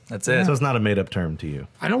 Bingo. That's it. So it's not a made up term to you.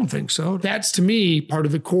 I don't think so. That's to me part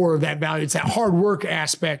of the core of that value. It's that hard work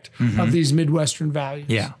aspect of these Midwestern values.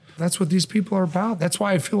 Yeah. That's what these people are about. That's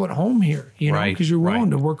why I feel at home here, because you're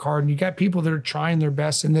willing to work hard and you got people that are trying their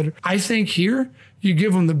best. And I think here you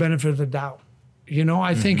give them the benefit of the doubt.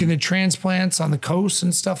 I think in the transplants on the coast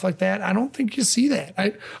and stuff like that, I don't think you see that.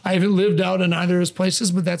 I haven't lived out in either of those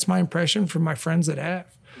places, but that's my impression from my friends that have.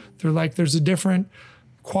 They're like, there's a different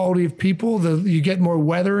quality of people. You get more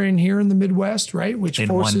weather in here in the Midwest, right? Which in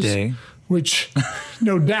forces, one day. Which,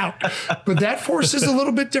 no doubt, but that forces a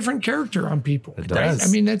little bit different character on people. It does.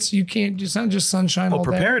 I mean, it's not just sunshine all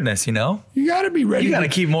day. Preparedness, You got to be ready. You got to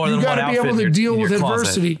keep more than one outfit. You got to be able to deal with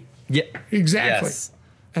closet. adversity. Yeah, exactly. Yes.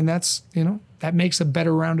 And that's that makes a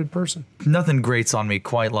better rounded person. Nothing grates on me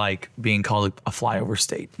quite like being called a flyover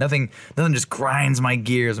state. Nothing just grinds my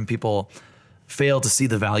gears when people fail to see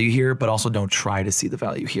the value here, but also don't try to see the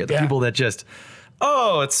value here. The people that just,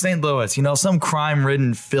 it's St. Louis, some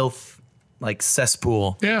crime-ridden filth like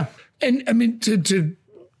cesspool. Yeah. And I mean, to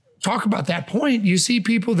talk about that point, you see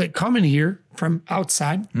people that come in here from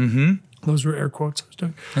outside. Mm-hmm. Those were air quotes I was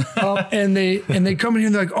doing. and they come in here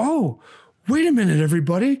and they're like, oh, wait a minute,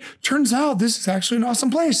 everybody. Turns out this is actually an awesome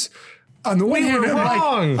place. On the one hand,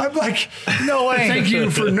 I'm like, no way. Thank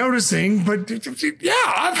you for noticing. But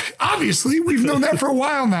yeah, obviously, we've known that for a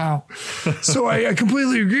while now. So I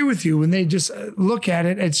completely agree with you. When they just look at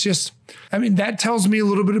it, it's just, that tells me a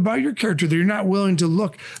little bit about your character, that you're not willing to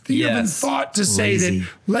look, that you haven't thought to say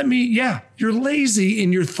that, you're lazy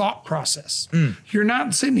in your thought process. You're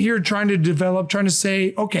not sitting here trying to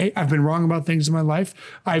say, okay, I've been wrong about things in my life.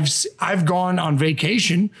 I've gone on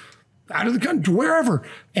vacation out of the country, wherever.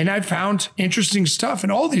 And I found interesting stuff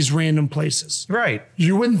in all these random places. Right.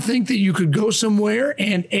 You wouldn't think that you could go somewhere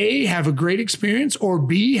and A, have a great experience, or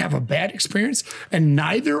B, have a bad experience, and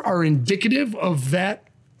neither are indicative of that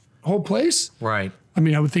whole place. Right.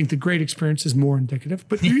 I would think the great experience is more indicative,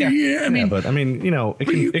 but it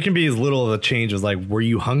can be as little of a change as like, were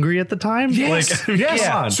you hungry at the time? Yes.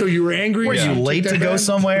 Yes. So you were angry. Were you late to go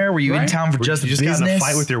somewhere? Were you in town for just got in a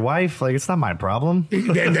fight with your wife? Like, it's not my problem.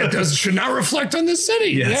 That should not reflect on the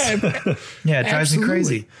city. Yes. Yeah, it drives me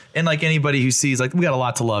crazy. And like anybody who sees, like, we got a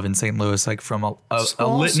lot to love in St. Louis, like from a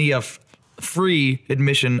litany of free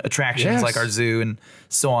admission attractions like our zoo and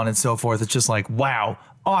so on and so forth. It's just like, wow.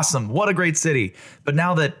 Awesome. What a great city. But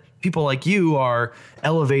now that people like you are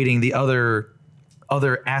elevating the other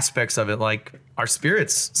aspects of it, like our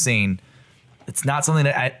spirits scene, it's not something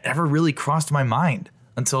that ever really crossed my mind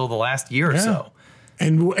until the last year or so.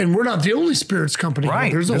 And we're not the only spirits company.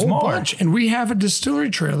 Right. There's a whole more. bunch. And we have a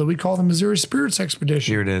distillery trail that we call the Missouri Spirits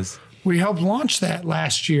Expedition. Here it is. We helped launch that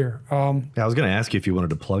last year. I was going to ask you if you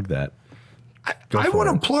wanted to plug that. I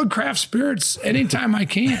want to plug craft spirits anytime I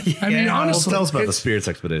can. Honestly. Well, tell us about the Spirits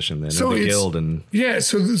Expedition then, so and the Guild.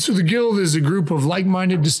 So the Guild is a group of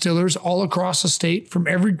like-minded distillers all across the state, from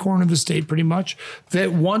every corner of the state pretty much,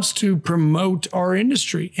 that wants to promote our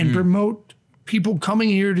industry and promote people coming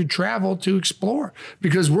here to travel to explore,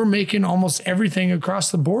 because we're making almost everything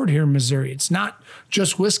across the board here in Missouri. It's not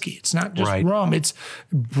just whiskey. It's not just rum. It's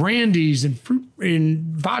brandies and fruit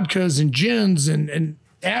and vodkas and gins and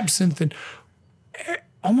absinthe and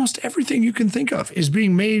almost everything you can think of is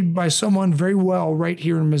being made by someone very well right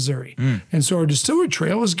here in Missouri. And so our distillery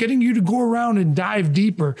trail is getting you to go around and dive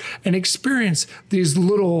deeper and experience these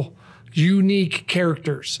little unique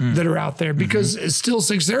characters that are out there, because Still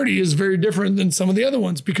 630 is very different than some of the other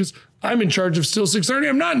ones, because I'm in charge of Still 630.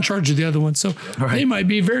 I'm not in charge of the other ones. So they might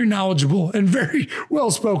be very knowledgeable and very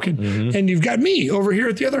well spoken. And you've got me over here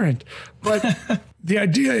at the other end. But the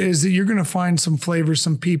idea is that you're going to find some flavors,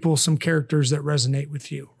 some people, some characters that resonate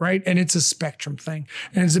with you, right? And it's a spectrum thing.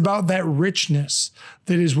 And it's about that richness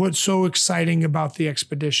that is what's so exciting about the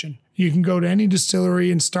expedition. You can go to any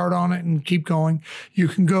distillery and start on it and keep going. You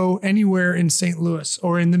can go anywhere in St. Louis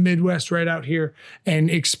or in the Midwest right out here and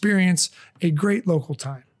experience a great local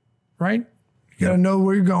time, right? You got to know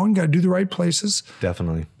where you're going, got to do the right places.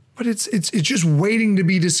 Definitely. But it's just waiting to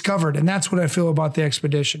be discovered. And that's what I feel about the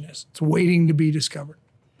expedition is. It's waiting to be discovered.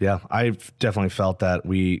 Yeah, I've definitely felt that.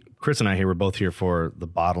 Chris and I here, we're both here for the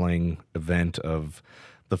bottling event of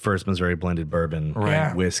the first Missouri blended bourbon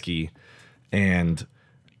whiskey. And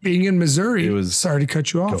being in Missouri, sorry to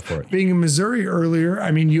cut you off. Go for it. Being in Missouri earlier,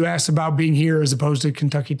 I mean, you asked about being here as opposed to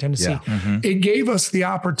Kentucky, Tennessee. Yeah. It gave us the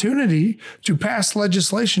opportunity to pass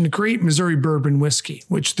legislation to create Missouri bourbon whiskey,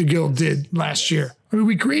 which the Guild did last year. I mean,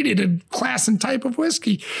 we created a class and type of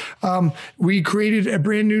whiskey. We created a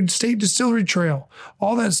brand new state distillery trail.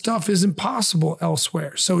 All that stuff isn't possible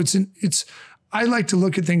elsewhere. So I like to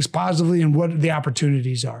look at things positively and what the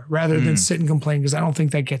opportunities are rather than sit and complain, because I don't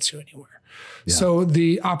think that gets you anywhere. Yeah. So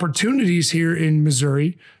the opportunities here in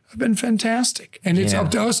Missouri have been fantastic. And it's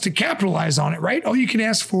up to us to capitalize on it, right? All you can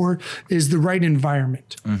ask for is the right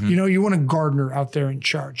environment. You know, you want a gardener out there in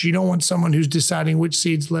charge. You don't want someone who's deciding which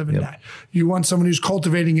seeds live and die. You want someone who's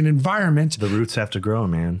cultivating an environment. The roots have to grow,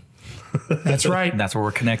 man. That's right. And that's where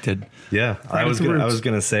we're connected. Yeah. I was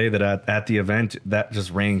gonna say that at the event, that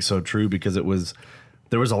just rang so true, because there was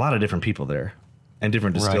a lot of different people there and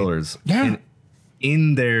different distillers. Right. Yeah. And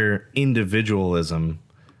in their individualism,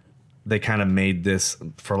 they kind of made this,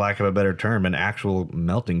 for lack of a better term, an actual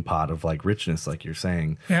melting pot of like richness, like you're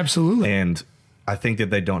saying. Absolutely. And I think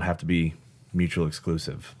that they don't have to be mutual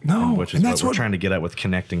exclusive. No. Which is what we're trying to get at with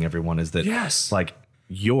connecting everyone, is that like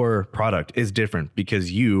your product is different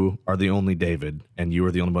because you are the only David and you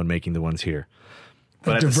are the only one making the ones here.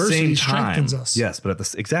 But at diversity the same time, strengthens us. Yes, but at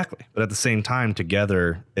the same time,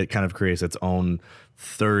 together, it kind of creates its own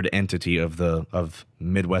third entity of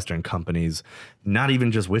Midwestern companies, not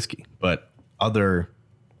even just whiskey, but other,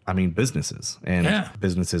 businesses. And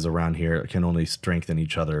businesses around here can only strengthen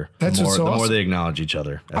each other the more they acknowledge each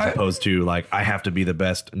other, as opposed to like, I have to be the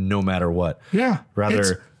best no matter what. Yeah.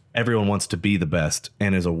 Rather, everyone wants to be the best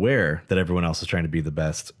and is aware that everyone else is trying to be the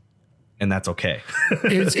best. And that's okay.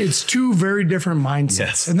 It's two very different mindsets.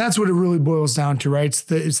 Yes. And that's what it really boils down to, right?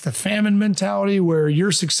 It's the famine mentality where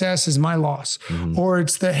your success is my loss. Or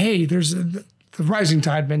it's the, hey, there's the rising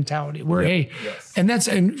tide mentality where,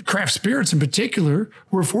 and craft spirits in particular,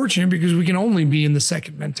 we're fortunate because we can only be in the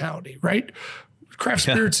second mentality, right? Craft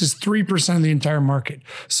spirits is 3% of the entire market.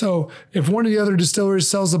 So if one of the other distilleries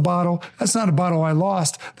sells a bottle, that's not a bottle I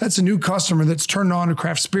lost. That's a new customer that's turned on to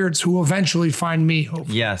craft spirits who will eventually find me,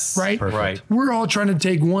 hopefully. Yes. Right? Perfect. Right. We're all trying to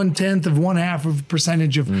take 1/10 of 1/2 of a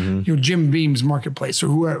percentage of Jim Beam's marketplace or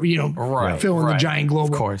whoever, fill in the giant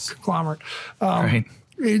global conglomerate. Right.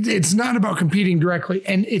 It's not about competing directly.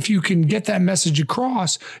 And if you can get that message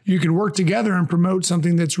across, you can work together and promote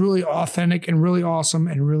something that's really authentic and really awesome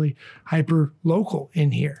and really hyper local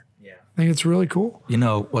in here. Yeah. I think it's really cool. You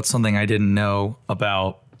know, what's something I didn't know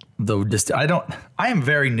about I am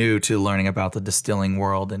very new to learning about the distilling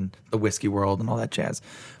world and the whiskey world and all that jazz.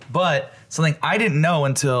 But something I didn't know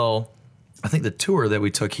until I think the tour that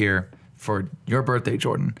we took here for your birthday,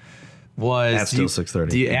 Jordan, was at Still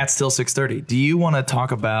 630. At Still 630. Do you want to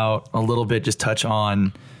talk about a little bit, just touch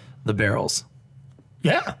on the barrels?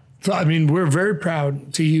 Yeah. So, we're very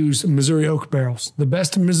proud to use Missouri oak barrels, the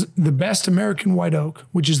best American white oak,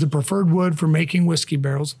 which is the preferred wood for making whiskey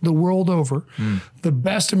barrels the world over. The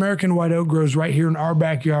best American white oak grows right here in our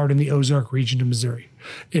backyard in the Ozark region of Missouri.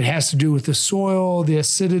 It has to do with the soil, the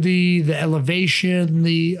acidity, the elevation,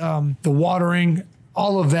 the watering.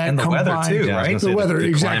 All of that and the combined, weather too, right? The weather,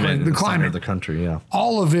 exactly. The climate of the country, yeah.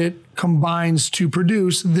 All of it combines to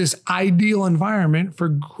produce this ideal environment for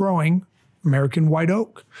growing American white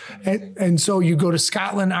oak. And so you go to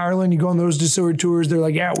Scotland, Ireland, you go on those distillery tours, they're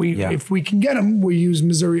like, if we can get them, we use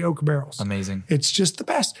Missouri oak barrels. Amazing. It's just the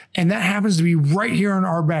best. And that happens to be right here in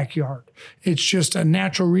our backyard. It's just a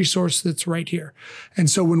natural resource that's right here. And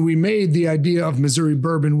so when we made the idea of Missouri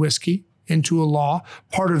bourbon whiskey into a law,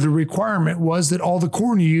 part of the requirement was that all the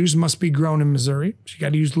corn you use must be grown in Missouri. So you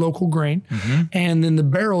got to use local grain. And then the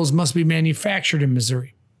barrels must be manufactured in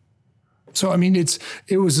Missouri. So,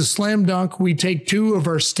 it was a slam dunk. We take two of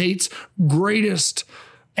our state's greatest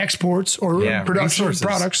exports or production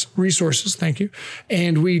resources, thank you.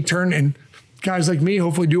 And we and guys like me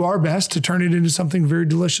hopefully do our best to turn it into something very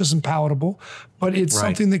delicious and palatable. But it's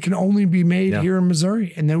something that can only be made here in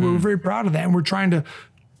Missouri. And then we're very proud of that. And we're trying to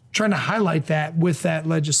trying to highlight that with that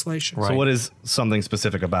legislation. So what is something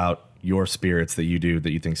specific about your spirits that you do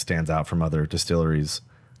that you think stands out from other distilleries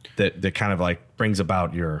that kind of like brings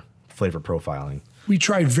about your flavor profiling? We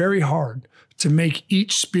try very hard to make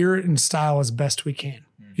each spirit and style as best we can.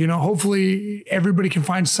 You know, hopefully everybody can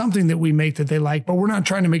find something that we make that they like, but we're not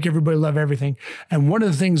trying to make everybody love everything. And one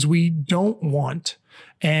of the things we don't want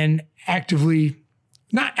and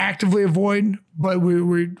not actively avoid, but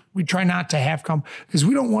we try not to have come, is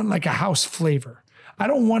we don't want like a house flavor. I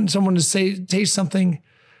don't want someone to taste something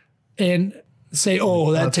and say,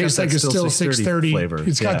 oh, that tastes like a Still 630 flavor.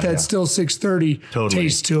 It's got that Still 630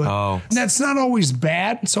 taste to it. Oh. And that's not always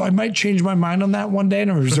bad. So I might change my mind on that one day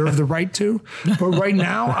and I reserve the right to. But right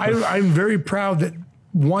now, I'm very proud that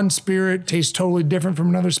one spirit tastes totally different from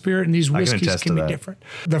another spirit, and these whiskeys can be different.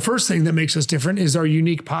 The first thing that makes us different is our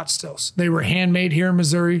unique pot stills. They were handmade here in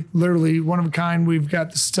Missouri, literally one of a kind. We've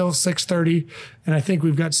got the Still 630, and I think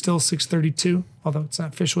we've got Still 632, although it's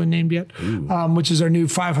not officially named yet, which is our new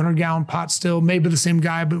 500-gallon pot still, made by the same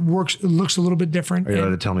guy, but it looks a little bit different. Are you allowed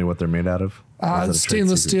to tell me what they're made out of?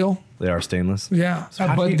 Stainless steel. They are stainless? Yeah,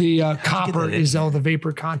 but the copper is all the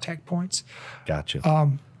vapor contact points.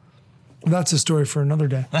 Gotcha. That's a story for another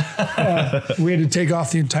day. We had to take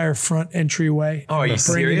off the entire front entryway. Oh, are you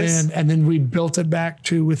serious? And then we built it back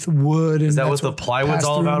with wood. And is that what the plywood's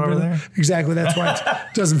all about over there? Exactly. That's why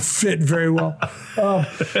it doesn't fit very well. I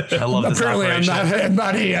love this apparently, I'm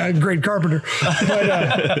not a great carpenter.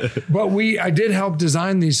 But I did help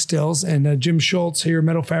design these stills, and Jim Schultz here,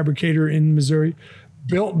 metal fabricator in Missouri,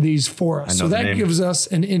 built these for us. So that gives us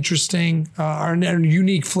an interesting, our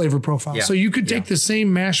unique flavor profile. Yeah. So you could take the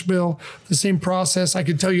same mash bill, the same process. I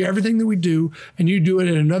could tell you everything that we do, and you do it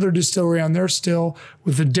at another distillery on their still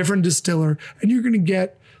with a different distiller, and you're going to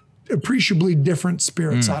get appreciably different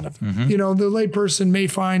spirits out of it. Mm-hmm. You know, the layperson may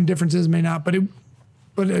find differences, may not, but a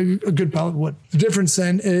good palate would. The difference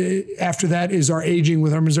then after that is our aging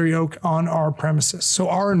with our Missouri oak on our premises. So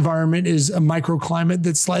our environment is a microclimate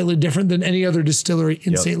that's slightly different than any other distillery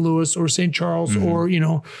in St. Louis or St. Charles or,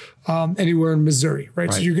 anywhere in Missouri,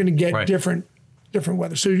 right? So you're going to get different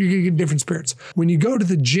weather. So you're going to get different spirits. When you go to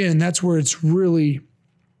the gin, that's where it's really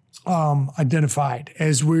identified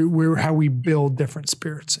as we're how we build different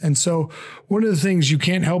spirits. And so one of the things you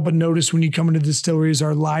can't help but notice when you come into the distillery is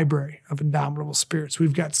our library of indomitable spirits.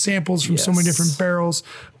 We've got samples from so many different barrels.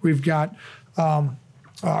 We've got our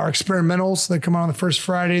experimentals that come out on the first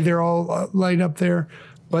Friday. They're all laid up there.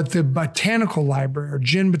 But the botanical library, or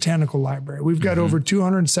gin botanical library, we've got over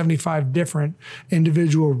 275 different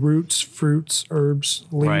individual roots, fruits, herbs,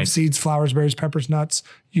 leaves, seeds, flowers, berries, peppers, nuts,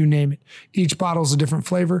 you name it. Each bottle is a different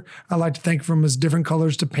flavor. I like to think of them as different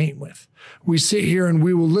colors to paint with. We sit here and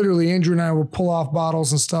we will literally, Andrew and I will pull off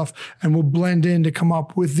bottles and stuff, and we'll blend in to come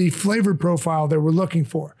up with the flavor profile that we're looking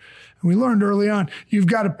for. And we learned early on, you've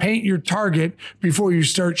got to paint your target before you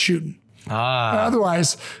start shooting.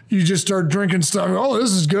 Otherwise, you just start drinking stuff. Oh,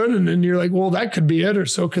 this is good, and then you're like, "Well, that could be it, or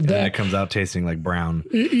so could that." And it comes out tasting like brown.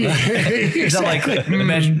 Is that like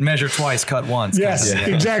measure twice, cut once? Yes,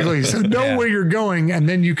 exactly. So know where you're going, and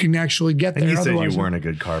then you can actually get there. And you said you weren't a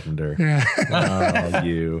good carpenter. Yeah,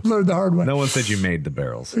 you learned the hard way. No one said you made the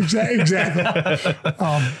barrels. Exactly.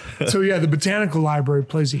 So the botanical library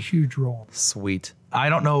plays a huge role. Sweet. I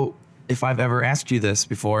don't know if I've ever asked you this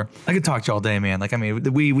before. I could talk to you all day, man. Like, I mean,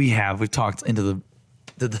 we've talked into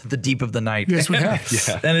the deep of the night. Yes, we have.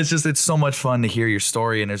 And it's so much fun to hear your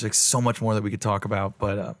story, and there's like so much more that we could talk about,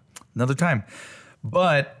 but another time.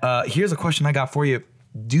 But here's a question I got for you.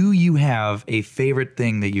 Do you have a favorite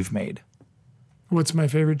thing that you've made? What's my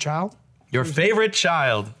favorite child? Your favorite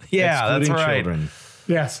child. Yeah, excluding that's right. Children.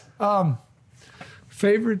 Yes.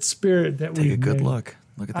 Favorite spirit that we Take a good look.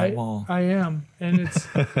 Look at that wall. I am. And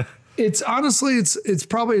it's honestly, it's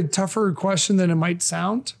probably a tougher question than it might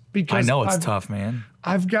sound, because I know it's tough, man.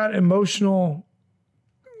 I've got emotional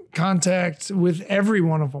contact with every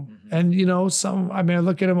one of them. And, I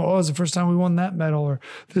look at them, it's the first time we won that medal, or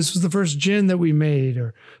this was the first gin that we made,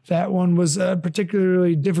 or that one was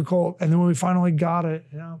particularly difficult. And then when we finally got it,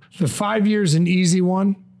 the 5 years an easy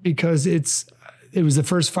one, because it was the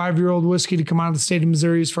first 5-year-old whiskey to come out of the state of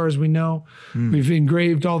Missouri, as far as we know. We've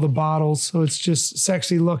engraved all the bottles, so it's just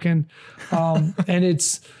sexy looking. And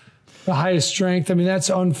it's the highest strength. I mean, that's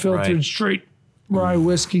unfiltered, straight rye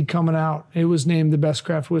whiskey coming out. It was named the best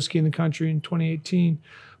craft whiskey in the country in 2018.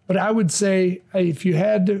 But I would say, if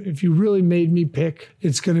you really made me pick,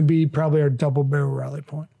 it's going to be probably our Double Barrel Rally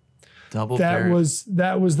Point. That was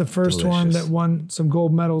the first one that won some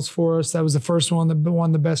gold medals for us. That was the first one that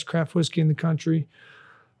won the best craft whiskey in the country.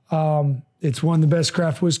 It's won the best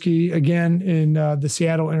craft whiskey again in the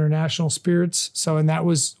Seattle International Spirits. So, and that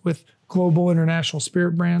was with global international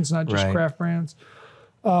spirit brands, not just Right. craft brands.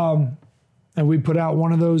 And we put out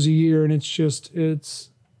one of those a year, and it's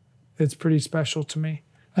pretty special to me.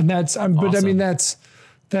 And but I Awesome. mean, that's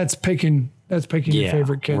picking your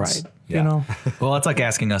favorite kids, right. you know, Well, it's like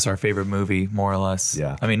asking us our favorite movie, more or less.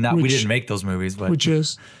 Yeah. I mean, we Which- didn't make those movies, but which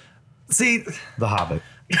is, see, The Hobbit.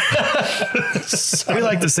 we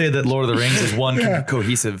like to say that Lord of the Rings is one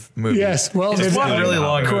cohesive movie. yes, well, It's one really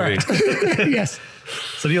long correct. movie. Yes.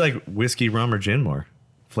 So do you like whiskey, rum, or gin more,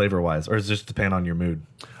 flavor wise, or does it just depend on your mood?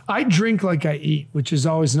 I drink like I eat, which is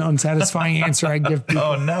always an unsatisfying answer I give people.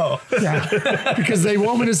 Oh no. Yeah, because they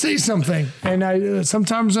want me to say something, and I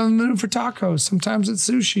sometimes I'm in the mood for tacos, sometimes it's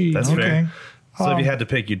sushi. That's Okay. fair. So if you had to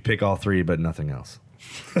pick, you'd pick all three, but nothing else.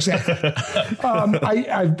 Exactly.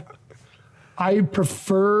 I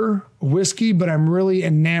prefer whiskey, but I'm really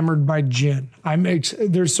enamored by gin.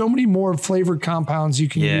 There's so many more flavored compounds you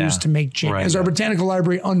can Yeah, use to make gin, right. as our botanical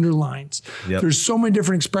library underlines. Yep. There's so many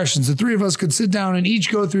different expressions. The three of us could sit down and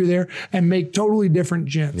each go through there and make totally different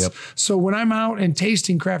gins. Yep. So when I'm out and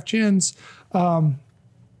tasting craft gins,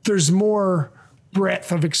 there's more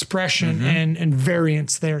breadth of expression and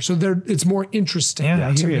variance there. So it's more interesting Yeah,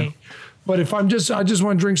 I to hear me. you. But if I just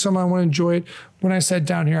want to drink some, I want to enjoy it. When I sat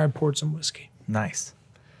down here, I poured some whiskey. Nice.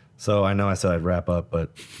 So I know I said I'd wrap up,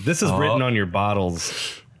 but this is written on your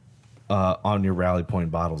bottles, on your Rally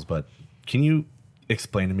Point bottles. But can you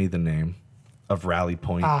explain to me the name of Rally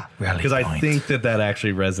Point? Rally Because I Point. think that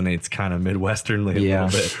actually resonates kind of Midwesternly a Yeah.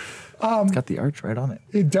 little bit. It's got the arch right on it.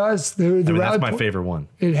 It does. The I mean, Rally that's my Point- favorite one.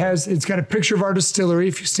 It's got a picture of our distillery.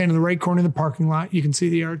 If you stand in the right corner of the parking lot, you can see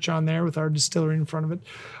the arch on there with our distillery in front of it.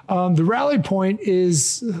 The Rally Point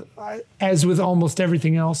is, as with almost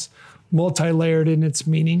everything else, multi-layered in its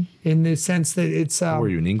meaning, in the sense that it's Were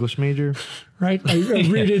you an English major? right. I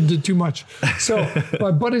read into too much. So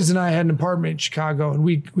my buddies and I had an apartment in Chicago, and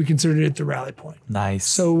we considered it the Rally Point. Nice.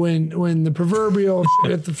 So when the proverbial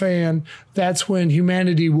shit hit the fan, that's when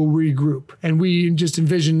humanity will regroup, and we just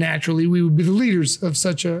envision naturally we would be the leaders of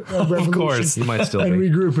such a revolution. of course. You might still And be.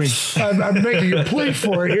 regrouping. I'm making a plea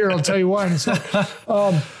for it here. I'll tell you why.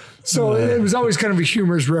 So it was always kind of a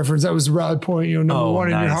humorous reference. That was the Rally Point, number Oh, one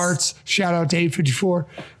in your nice. hearts. Shout out to 854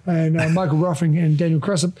 and Michael Ruffing and Daniel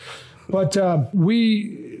Cressup. But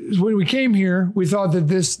when we came here, we thought that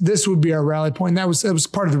this would be our rally point. That was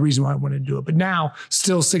part of the reason why I wanted to do it. But now,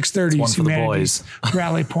 still 630 one is for the humanity's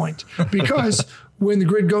rally point. Because when the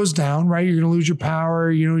grid goes down, right, you're going to lose your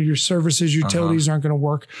power. Your services, utilities aren't going to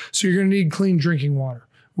work. So you're going to need clean drinking water.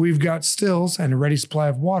 We've got stills and a ready supply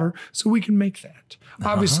of water, so we can make that.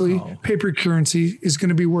 Obviously, paper currency is going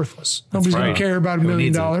to be worthless. Nobody's going right. to care about $1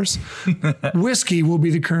 million. needs Whiskey will be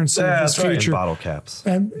the currency of this That's right. future. Bottle caps.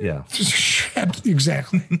 And Yeah.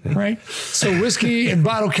 exactly. Right. So whiskey and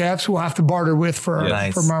bottle caps we'll have to barter with for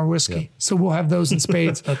Nice. from our whiskey. So we'll have those in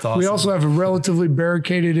spades. That's We awesome. also have a relatively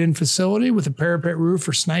barricaded in facility with a parapet roof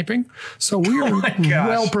for sniping. So we are my gosh.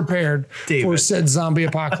 well prepared David. for said zombie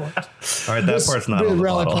apocalypse. All right, that part's not Be on the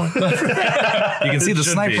rally bottle. point. You can see the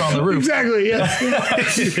should sniper be. on the roof. Exactly. Yes.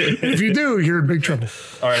 If you do, you're in big trouble.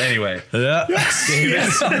 All right, anyway. Yeah.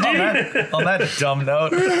 on that dumb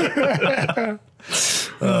note.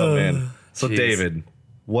 Oh, man. So, Jeez. David,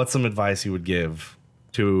 what's some advice you would give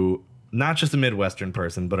to not just a Midwestern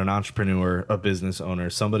person, but an entrepreneur, a business owner,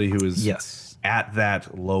 somebody who is Yes. at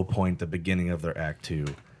that low point, the beginning of their act two?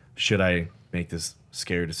 Should I make this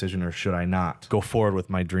scary decision or should I not go forward with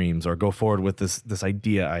my dreams or go forward with this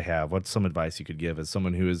idea I have? What's some advice you could give as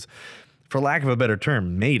someone who is, for lack of a better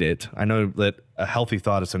term, made it? I know that a healthy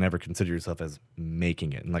thought is to never consider yourself as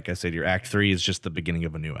making it. And like I said, your act three is just the beginning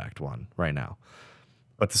of a new act one right now.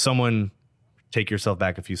 But to someone, take yourself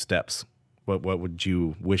back a few steps. What would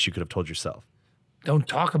you wish you could have told yourself? Don't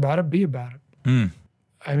talk about it, be about it.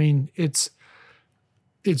 I mean, it's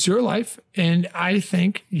your life, and I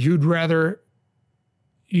think you'd rather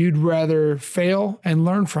fail and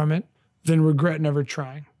learn from it than regret never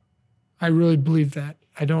trying. I really believe that.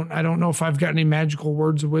 I don't know if I've got any magical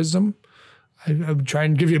words of wisdom. I would try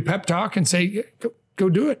and give you a pep talk and say, "Yeah, go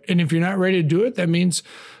do it. And if you're not ready to do it, that means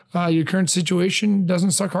your current situation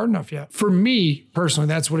doesn't suck hard enough yet. For me personally,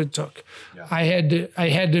 that's what it took. Yeah.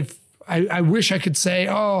 I wish I could say,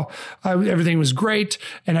 everything was great,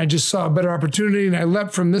 and I just saw a better opportunity, and I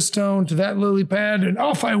leapt from this stone to that lily pad, and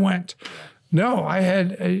off I went. No,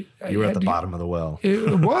 You were at the bottom of the well.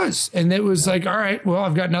 It was, and it was like, all right, well,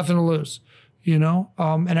 I've got nothing to lose,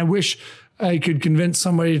 And I wish I could convince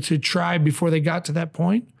somebody to try before they got to that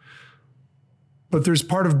point. But there's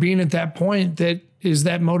part of being at that point that is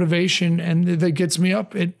that motivation, and that gets me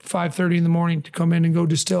up at 5:30 in the morning to come in and go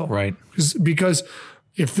distill. Right. Because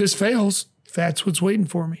if this fails, that's what's waiting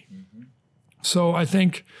for me. So I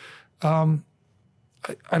think, I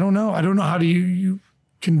don't know. I don't know how do you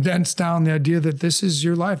condense down the idea that this is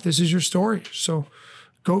your life, this is your story. So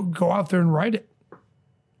go out there and write it.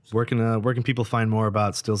 Where can people find more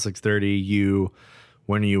about Still 630?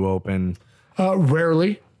 When are you open?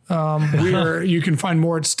 Rarely. You can find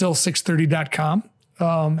more at still630.com.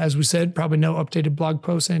 As we said, probably no updated blog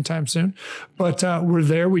posts anytime soon, but we're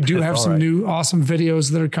there. We do have some new awesome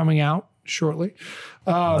videos that are coming out shortly.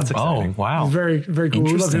 That's exciting. Oh, wow. Very, very cool.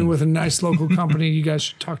 We're looking with a nice local company you guys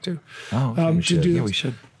should talk to. Oh, okay, we should. do We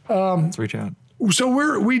should. Let's reach out.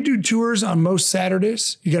 So we do tours on most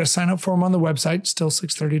Saturdays. You got to sign up for them on the website,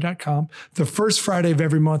 still630.com. The first Friday of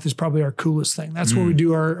every month is probably our coolest thing. That's where we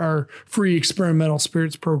do our free experimental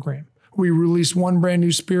spirits program. We release one brand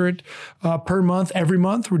new spirit per month, every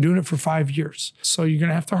month. We're doing it for 5 years. So you're going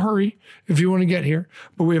to have to hurry if you want to get here.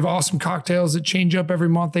 But we have awesome cocktails that change up every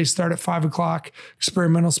month. They start at 5 o'clock.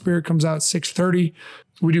 Experimental spirit comes out at 6:30.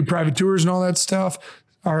 We do private tours and all that stuff.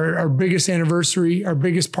 Our biggest anniversary, our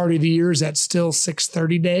biggest party of the year is at Still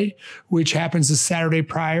 630 Day, which happens the Saturday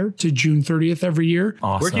prior to June 30th every year.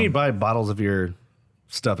 Awesome. Where can you buy bottles of your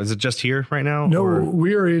stuff? Is it just here right now? No, or-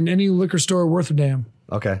 we are in any liquor store worth a damn.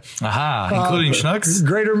 Okay. Aha, including Schnucks?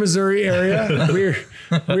 Greater Missouri area.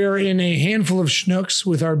 We are in a handful of Schnucks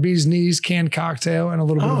with our Bee's Knees canned cocktail and a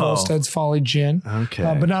little bit of Olsted's Folly gin. Okay.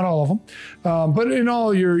 But not all of them. But in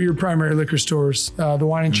all your primary liquor stores, the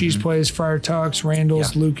Wine and Cheese Place, Friar Tuck's,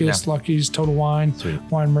 Randall's, Yeah. Lucas, Lucky's, Total Wine,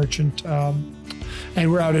 Wine Merchant.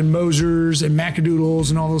 And we're out in Moser's and Macadoodles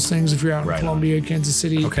and all those things if you're out in Columbia, Kansas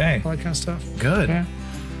City, Okay. all that kind of stuff. Good. Yeah.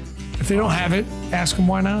 If they don't have it, ask them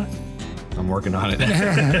why not. I'm working on it. All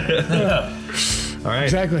right.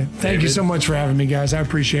 Exactly. Thank you so much for having me, guys. I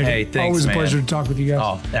appreciate Hey, it. thanks, Always man. a pleasure to talk with you guys.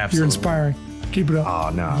 Oh, absolutely. You're inspiring. Keep it up. Oh,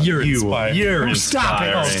 no. You're inspired. You're Stop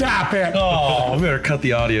it. inspiring. Stop it. Oh, we better cut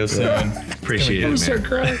the audio soon. Appreciate I'm it, so man.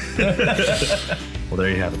 crying. Well, there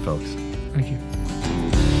you have it, folks. Thank you.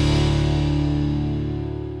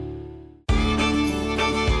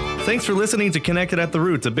 Thanks for listening to Connected at the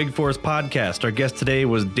Roots, a Big Forest podcast. Our guest today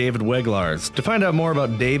was David Weglars. To find out more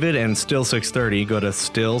about David and Still 630, go to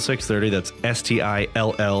Still630, that's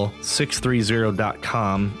STILL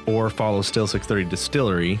 630.com, or follow Still 630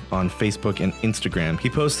 Distillery on Facebook and Instagram. He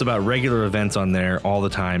posts about regular events on there all the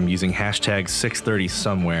time using hashtag 630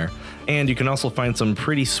 somewhere. And you can also find some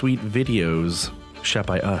pretty sweet videos shot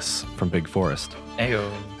by us from Big Forest. Ayo.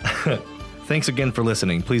 Thanks again for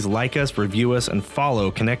listening. Please like us, review us, and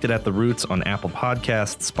follow Connected at the Roots on Apple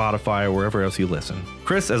Podcasts, Spotify, or wherever else you listen.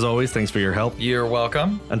 Chris, as always, thanks for your help. You're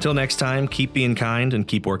welcome. Until next time, keep being kind and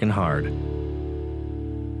keep working hard.